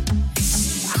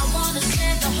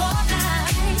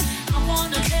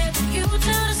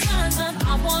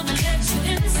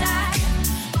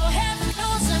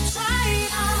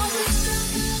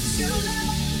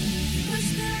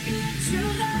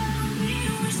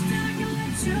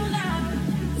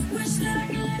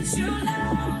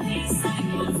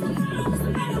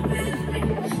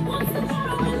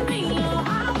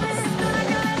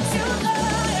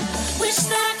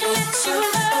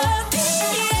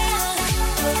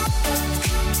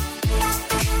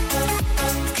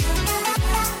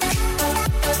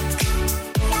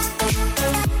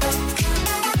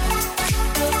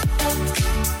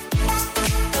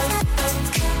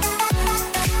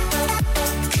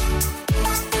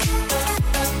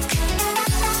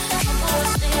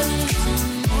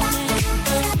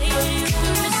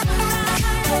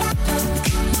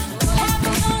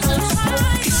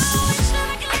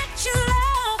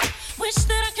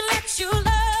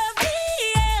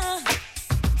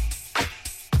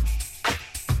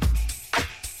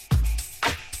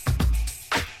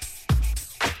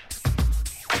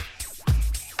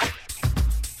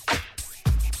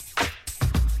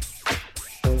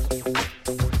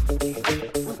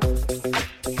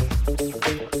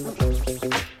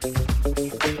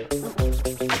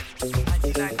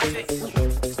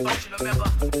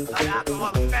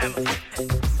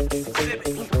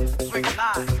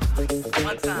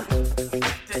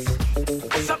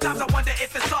 I wonder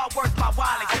if it's all worth my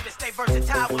while. Exhibit stay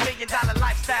versatile with $1 million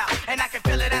lifestyle. And I can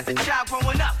feel it as a child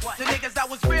growing up. The niggas that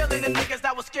was real and the niggas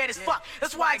that was scared as fuck.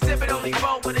 That's why Exhibit only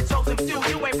roll with a chosen few.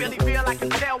 You ain't really real, I can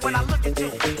tell when I look at you.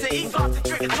 To ease off the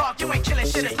trigger talk, you ain't killing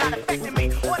shit, it's not affecting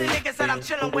me. Or the niggas that I'm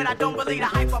chilling with, I don't believe the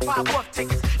hype or buy wolf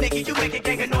tickets. Nigga, you make a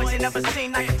gang of noise you never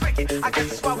seen like a cricket. I guess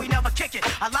that's why we never kick it.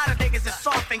 A lot of niggas is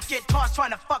soft and get tossed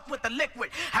trying to fuck with the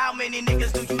liquid. How many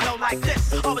niggas do you know like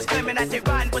this? Always claiming that they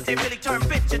riding, but they really turn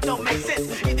bitch. It don't make sense.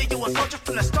 Either you a soldier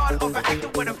from the start or an actor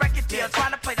with a record deal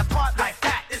trying to play the part like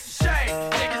that. It's a shame.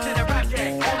 Niggas in the rap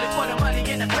game only for the money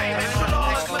and the fame. It's a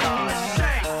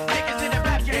shame. Niggas in the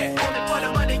rap game only for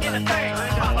the money and the fame.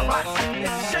 Paparazzi.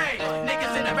 It's a shame.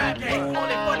 Niggas in the rap game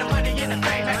only for the money and the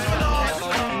fame. It's a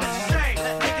shame.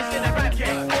 Niggas in the rap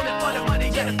game only for the money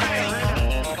and the fame.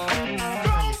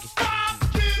 Don't stop,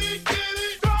 get it, get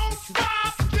it. Don't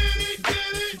stop, get it,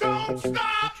 get it. Don't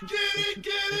stop, get it,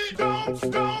 get it. Don't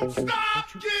stop,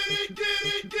 get it, get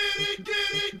it, get it,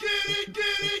 get it, get it,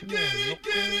 get it, get it,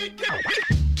 get it, get it.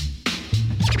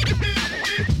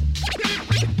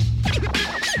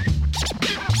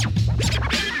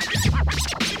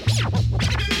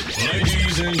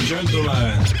 Ladies and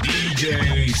gentlemen,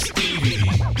 DJ Stevie.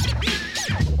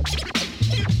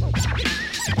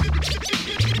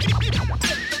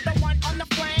 The one on the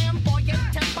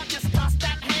flamboyant temper, just toss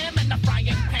that ham in the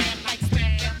frying pan like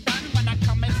spam. Done when I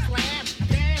come and slam.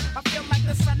 Damn, I feel like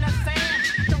the son of Sam.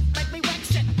 Don't make me wreck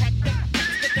shit. Hectic,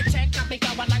 text the check, got me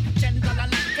going like General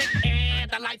Electric.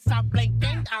 And the lights are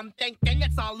blinking. I'm thinking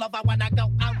it's all over when I go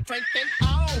out drinking.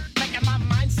 Oh, making my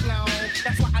mind slow.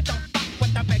 That's why I don't fuck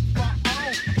with the big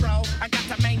 4-0, bro. I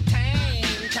got to maintain,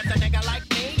 cause a nigga like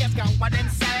me is going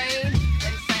insane.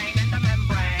 Insane in the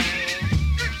membrane.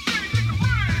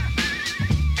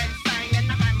 Insane in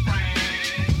the membrane.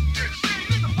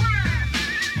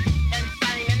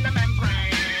 Insane in the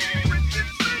membrane.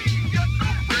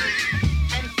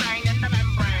 Insane in the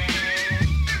membrane.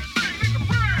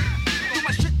 Do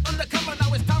my shit undercover,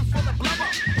 now it's time for the blubber.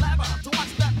 Blabber, to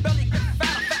watch that belly get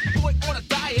fatter. Fat boy on a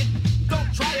diet, don't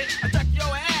try it. Attack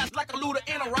your ass like a looter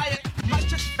in a riot. My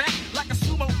shit's fat like a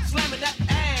sumo, slamming that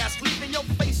ass, leaving your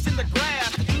face in the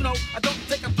grass. You know, I don't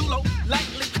take a dulo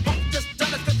lightly. Don't just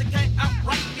done it cause they can't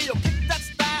outright me. Yo, kick that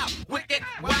style, wicked,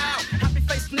 wow. Happy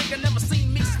face nigga, never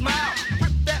seen me smile.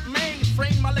 Rip that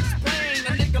mainframe, I'll explain.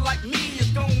 A nigga like me is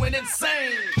going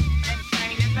insane.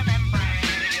 Insane in the membrane.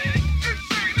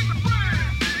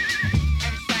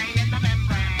 Insane in the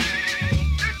membrane.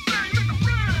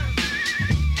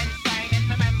 Insane in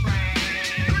the membrane.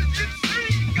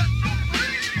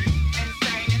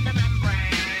 Insane in the membrane.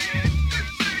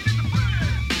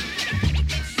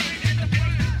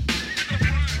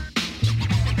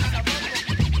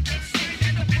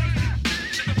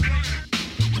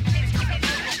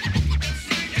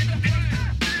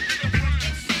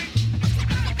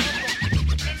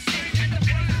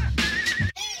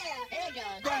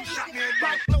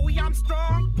 Like Louis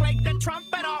Armstrong, play the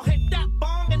trumpet, I'll hit that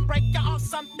bong and break you off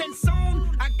something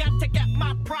soon. I got to get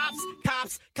my props.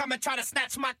 Cops come and try to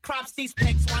snatch my crops. These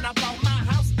pigs wanna blow my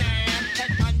house down.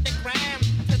 Head underground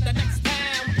to the next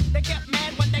town. They get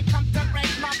mad when they come to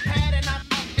raid my pad and I'm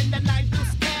out in the night too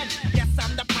scared. Yes,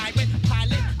 I'm the pirate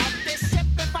pilot of this ship.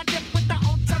 If I dip with the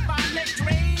ultraviolet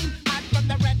dream, hide from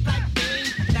the red light beam.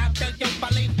 Now do you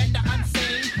believe in the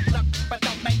unseen? Look, but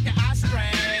don't make your eyes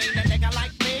strain. A nigga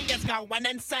like me is going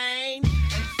insane.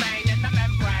 Insane in the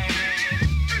membrane.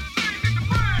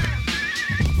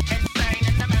 Insane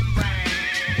in the membrane.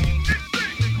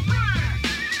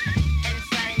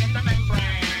 Insane in the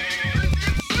membrane.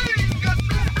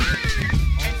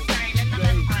 Insane in the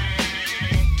membrane.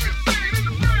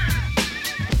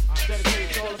 Dedicated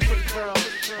to all the pretty girls,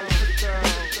 pretty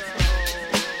girls.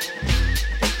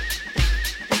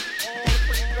 All the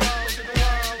pretty girls in the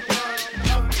world,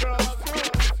 girls.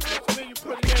 Me, you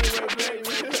pretty anyway,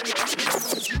 baby.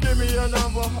 Give me your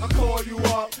number, I call you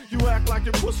up. You act like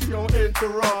your pussy on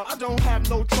interrupt. I don't have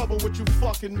no trouble with you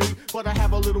fucking me, but I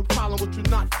have a little problem with you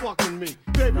not fucking me.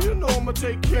 Baby, you know I'ma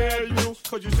take care of you,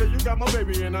 cause you say you got my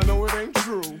baby and I know it ain't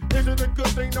true. Is it a good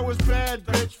thing? No, it's bad,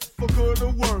 bitch. For good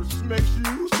or worse, makes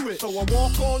you switch. So I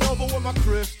walk on over with my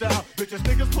crystal. Bitches,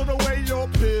 niggas, put away your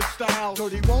pistol.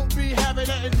 Dirty won't be having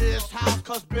it in this house,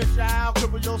 cause bitch, I'll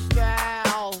cripple your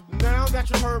style. Now that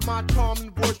you heard my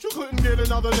charming voice, you couldn't get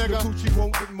another nigga. The coochie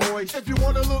won't get moist. If you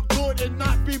wanna look good and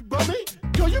not be bummy,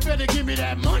 yo, you better give me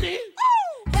that money.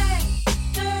 Hey,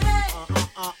 dirty.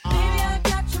 Baby, I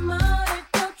got your money,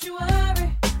 don't you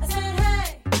worry. I said,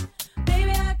 hey,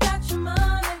 baby, I got your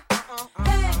money.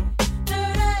 Hey,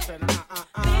 dirty.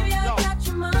 Baby, I got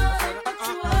your money, don't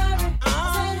you worry. I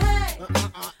said, hey,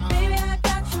 baby, I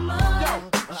got your money.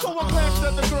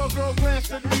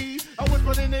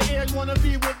 wanna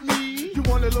be with me? You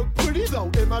wanna look pretty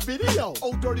though in my video.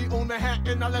 Oh, dirty on the hat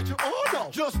and I let you all know.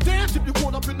 Just dance if you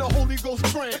caught up in the Holy Ghost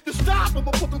trance. If you stop,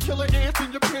 I'ma put them killer ants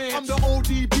in your pants. I'm the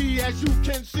ODB as you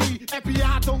can see.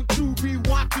 FBI, don't you be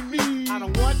watching me. I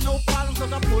don't want no problems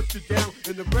cause I put you down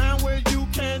in the ground where you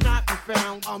cannot be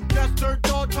found. I'm just third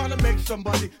dog trying to make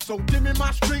somebody. So give me my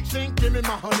streaks and give me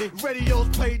my honey. Radios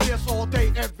play this all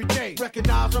day, every day.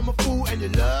 Recognize I'm a fool and you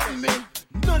love me.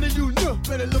 None of you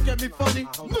better look at me funny.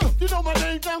 You know my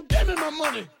name now, give me my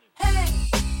money. Hey,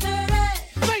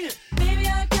 sing it. Baby,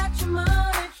 I got your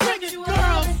money. Sing it,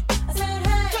 girls. I said,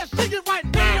 hey, just sing it right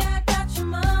now. Baby, I got your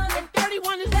money. If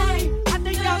 31 is hey, I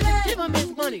think y'all should give him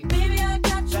his money. Baby, I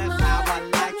got your money. That's how I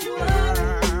like you. I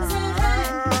said, hey,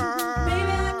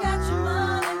 baby, I got your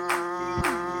money.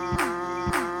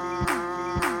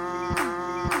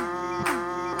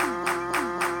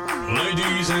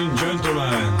 Ladies and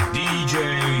gentlemen,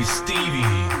 DJ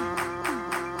Stevie.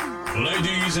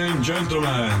 Ladies and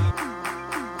gentlemen.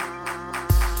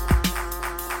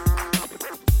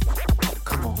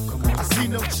 Come on. I see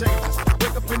no changes.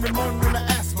 Wake up in the morning and I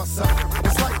ask myself,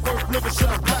 it's like worth living, should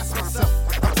I blast myself?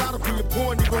 I'm tired of being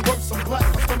poor and even worse, I'm black.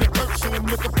 My stomach hurts, so I'm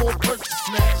looking for a purse to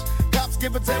snatch. Cops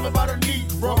give a damn about a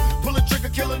Negro. Pull a trigger,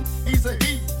 killing, he's a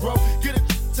hero. Get it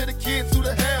to the kids who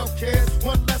the hell cares.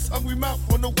 One less hungry mouth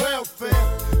on the welfare.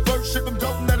 First ship them,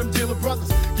 don't let them deal with brothers.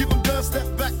 Give them guns, step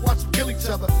back, watch them kill each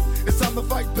other. It's time to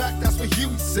fight back, that's what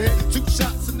Huey said. 2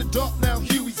 shots in the dark, now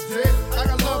Huey's dead. I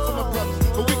got love for my brothers,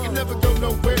 but we can never go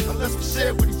nowhere unless we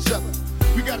share with each other.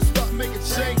 We gotta start making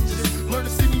changes. Learn to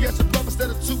see me as a brother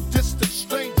instead of 2 distant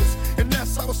strangers. And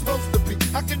that's how it's supposed to be.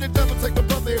 How can the devil take a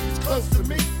brother if he's close to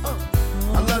me?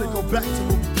 I let it go back to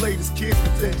when we played as kids,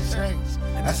 but then change.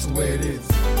 That's the way it is.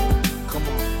 Come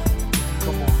on.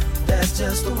 That's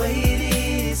just the way it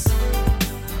is.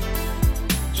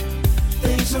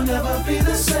 Things will never be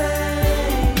the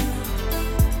same.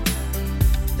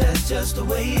 That's just the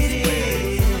way it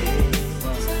is.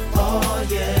 Oh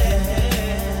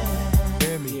yeah.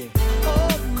 Hear me.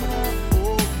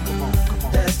 Come on.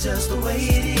 That's just the way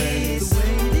it is.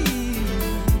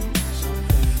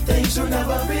 Things will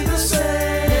never be the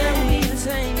same.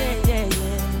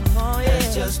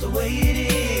 That's just the way it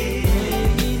is.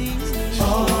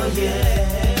 Oh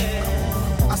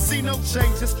yeah. I see no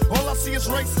changes. All I see is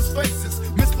racist faces.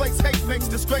 Misplaced hate makes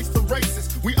disgrace to races.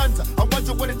 We under. I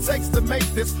wonder what it takes to make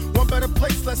this one better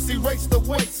place. Let's erase the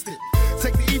wasted.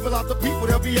 Take the evil out the people,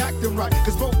 they'll be acting right.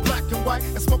 Cause both black and white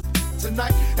and smoke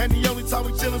tonight. And the only time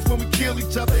we chill is when we kill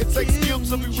each other. It takes skill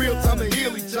to be real time to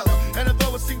heal each other. And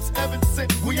although it seems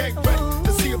evident, we ain't ready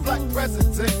to see a black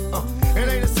president. It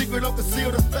ain't a secret, don't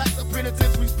conceal the fact. The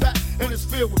penitentiary's packed and it's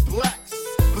filled with blacks.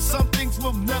 But some things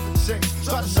will never change.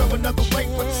 Try to show another way,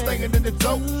 but it's staying in the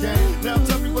dope game. Now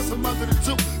tell me what's a mother to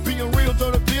do. Being real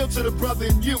don't appeal to the brother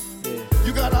in you.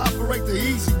 You gotta operate the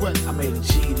easy way. I made a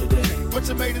G today, but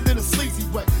you made it in a sleazy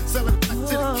way. Sell it back to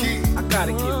the kids. I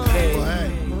gotta get paid. Well,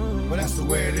 hey, but that's the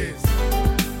way it is.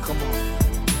 Come on.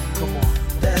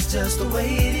 That's just the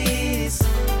way it is.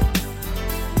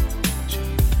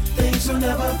 Things will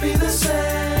never be the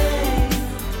same.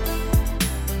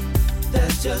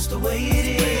 That's just the way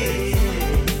it is.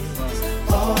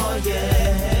 Oh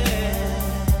yeah.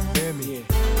 Hear me.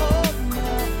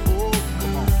 Come on.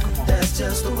 That's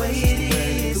just the way it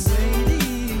is.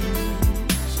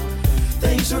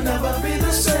 Things will never be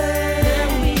the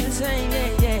same.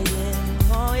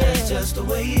 That's just the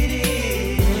way it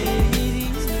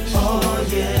is. Oh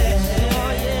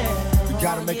yeah. We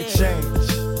gotta make a change.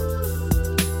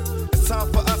 It's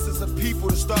time for us as a people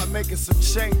to start making some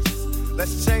changes.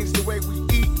 Let's change the way we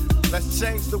eat, let's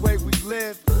change the way we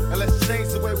live, and let's change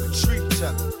the way we treat each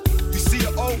other. You see,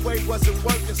 the old way wasn't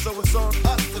working, so it's on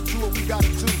us to do what we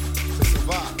gotta do to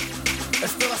survive.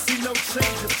 And still I see no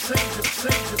changes.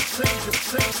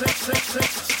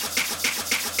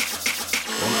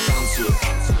 Ona tancuje,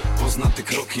 pozna te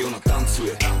kroki, ona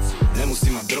tancuje.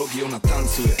 Nemusí mať drogy, ona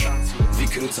tancuje.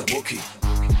 Vykrúca boky,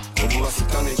 obula si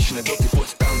tanečné boty, poď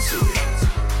tancuj.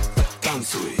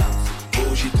 Tancuj,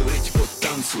 použitú riť, poď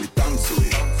tancuj.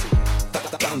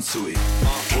 Tancuj,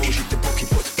 použité boky,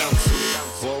 poď tancuj.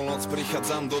 Polnoc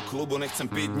prichádzam do klubu, nechcem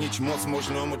piť nič moc,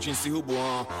 možno močím si hubu.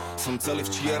 Som celý v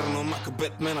čiernom ako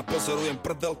Batman a pozorujem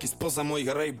prdelky spoza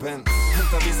mojich Ray-Ban.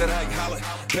 Henta vyzerá jak Halle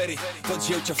Berry, to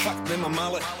dievča fakt nemá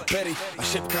malé pery a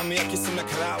šepká mi, aký som jak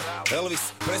král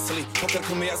Elvis Presley,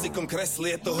 pokrkom jazykom kreslí,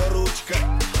 je to horúčka.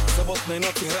 V sobotnej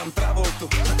noci hrám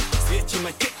Travoltu, svietim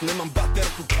aj keď nemám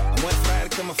baterku a moja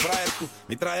frajerka má frajerku.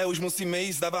 My traja už musíme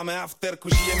ísť, dávame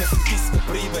afterku, žijeme si disco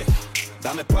príbeh,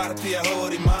 dáme party a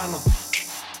hovorím áno.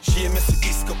 Žijeme si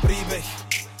disco príbeh,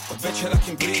 od večera,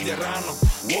 kým príde ráno.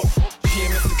 Wow.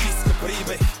 Žijeme si disco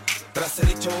príbeh, trase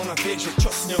riťou, ona vie, že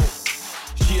čo s ňou.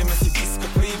 Žijeme si disco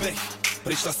príbeh,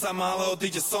 prišla sama, ale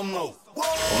odíde so mnou.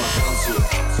 Ona tancuje,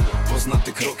 pozná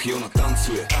tie kroky, ona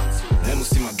tancuje.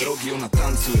 Nemusí mať drogy, ona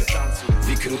tancuje.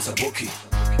 Vykrúca boky,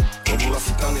 obula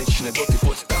si tanečné boty,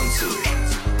 poď tancuj.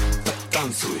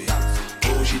 Tancuj,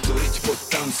 použitú riť, poď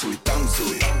tancuj,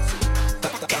 tancuj.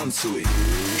 Tancuj,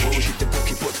 použité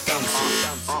boky, poď tancuj.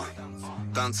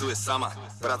 Tancuje sama,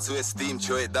 pracuje s tým,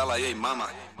 čo jej dala jej mama.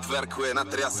 Tverkuje,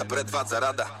 natria sa, predvádza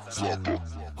rada.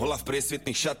 Hola v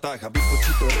priesvitných šatách a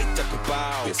vypočí to riť ako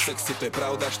pau. Je sexy, to je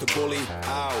pravda, až to bolí,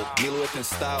 au. Miluje ten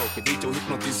stav, keď riťou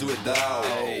hypnotizuje dáv.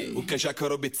 Ukáž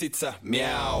ako robí cica,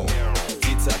 miau.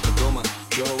 Cica ako doma,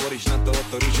 čo hovoríš na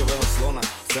tohoto rúžového slona?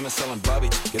 Chceme sa len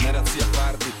baviť, generácia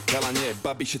party. Kala nie je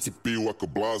babi, všetci pijú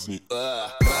ako blázni.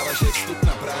 Práva, že je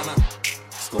vstupná brána,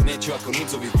 skôr niečo ako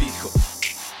núdzový východ.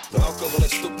 Do alkohol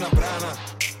je vstupná brána,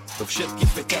 do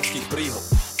všetkých feťarských príhod.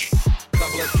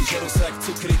 Tabletky žerú sa jak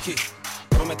cukríky,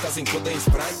 prometazín, kodeín,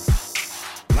 Sprite.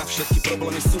 Na všetky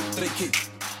problémy sú triky,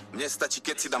 nestačí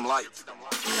keď si dám light.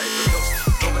 Hej, to dosť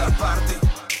dobrá party,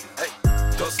 hej,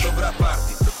 dosť dobrá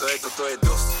party. Toto je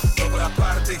dosť dobrá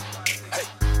party, hej,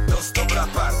 dosť dobrá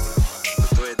party.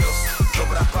 Toto je dosť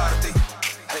dobrá party,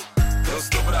 hej, dosť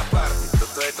dobrá party.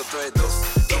 Toto je dosť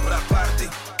dobrá party,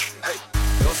 hej,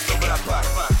 dosť dobrá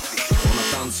party. Ona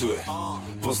tancuje,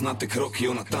 pozná tie kroky,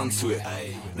 ona tancuje.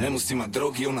 Nemusí mať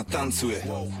drogy, ona tancuje.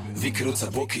 Vykrúca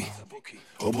boky,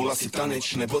 obula si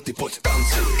tanečné boty, poď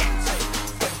tancuj.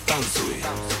 Tancuj,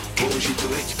 použitú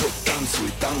riť, poď tancuj,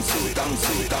 tancuj,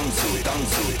 tancuj, tancuj,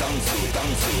 tancuj, tancuj,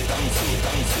 tancuj, tancuj,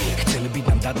 tancuj. Chceli by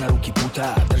nám dať na ruky puta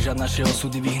a držať naše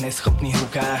osudy v ich neschopných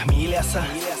rukách. Mýlia sa,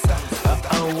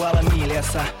 ale mýlia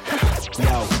sa.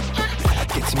 Jau.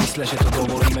 Keď si myslia, že to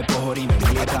dovolíme, pohoríme.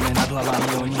 My lietame nad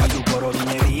hlavami, oni idú po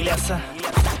rovine. Mýlia sa,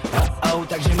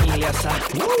 takže mýlia sa.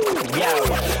 Jau.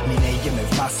 My nejdeme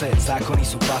v mase, zákony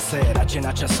sú pase. Radšej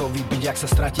na časový byť, jak sa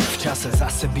stratiť v čase.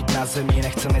 Zase byť na zemi,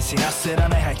 nechceme si nasera.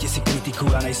 Nehajte si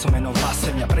kritiku a nejsom meno v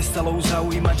hlase. Mňa prestalo už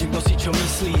zaujímať, že kto si čo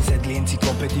myslí. Zedli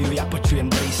encyklopédiu, ja počujem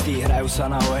tristy. Hrajú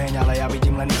sa na oheň, ale ja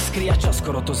vidím len iskry. A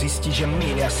čoskoro to zistí, že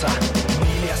mýlia sa.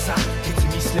 Mýlia sa, keď si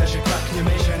myslia, že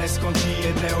klakneme, že neskončí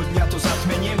jedného dňa to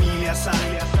zatmenie. Mýlia sa,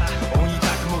 oni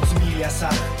tak moc mýlia sa.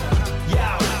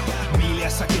 Jau.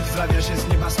 Mýlia sa, keď vravia, že z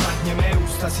neba spadneme.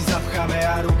 Ústa si zapcháme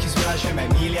a ruky zviažeme.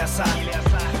 Mýlia sa,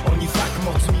 oni fakt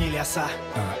moc mýlia sa.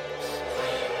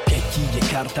 Keď ti ide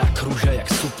karta, krúža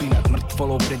jak supy nad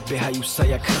mŕtvolou, predbiehajú sa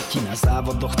jak chrti. Na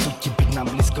závodoch chcú ti byť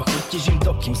nám blízko, chutíš im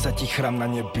dokým sa ti chrám na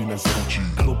nebi nezručí.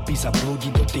 Hlupy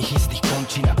zablúdi do tých istých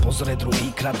končín a pozrie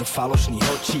druhýkrát do falošných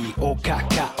očí.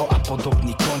 OKKO a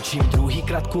podobný končím,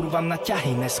 druhýkrát kurvam na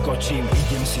ťahy neskočím.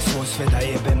 Idem si svoj svet a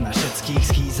jebem na všetkých,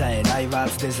 schýza je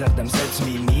najvác, dezertem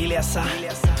zecmi. Mýlia sa,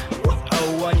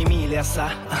 oni mýlia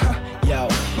sa. Jau.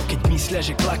 Keď myslia,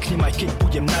 že klaknem, aj keď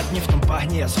budem na dne v tom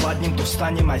bahne, ja zvládnem to,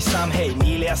 vstanem aj sám, hej,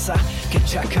 mýlia sa.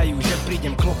 Keď čakajú, že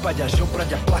prídem klopať a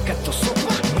žobrať a plakať, to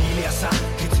sotva. Mýlia sa,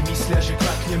 keď si myslia, že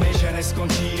klakneme, že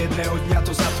neskončí jedného dňa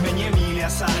to zatmenie. Mýlia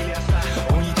sa,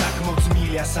 oni tak moc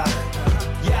mýlia sa.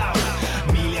 Jau.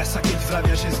 Mýlia sa, keď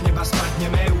vravia, že z neba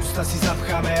spadneme, ústa si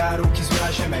zapcháme a ruky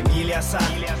zviažeme. Mýlia sa,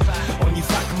 oni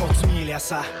fakt moc mýlia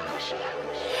sa.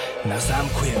 Na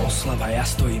zámku je oslava, ja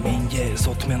stojím inde.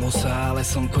 Zotmelo sa, ale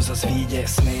slnko zas vyjde.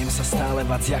 Smejem sa stále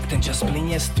vac, jak ten čas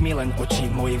plynie. S tmy len oči,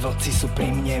 moji vlci sú pri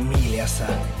mne. Mýlia sa,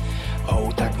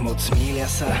 tak moc mýlia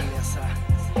sa.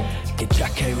 Keď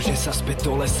čakajú, že sa späť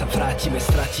do lesa vrátime,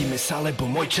 stratíme sa, lebo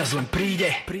môj čas len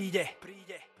príde.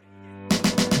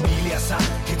 Mýlia sa,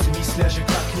 keď si myslia, že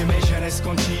klakneme, že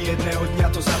neskončí jedného dňa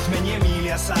to zatmenie.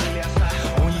 Mýlia sa,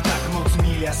 oni tak moc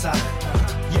mýlia sa.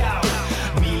 Jau.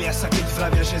 Mýlia sa, keď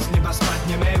vravia, že z neba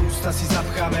spadneme, ústa si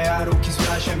zapcháme a ruky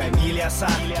zviažeme. Mýlia sa,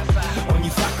 oni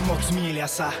fakt moc mýlia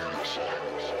sa.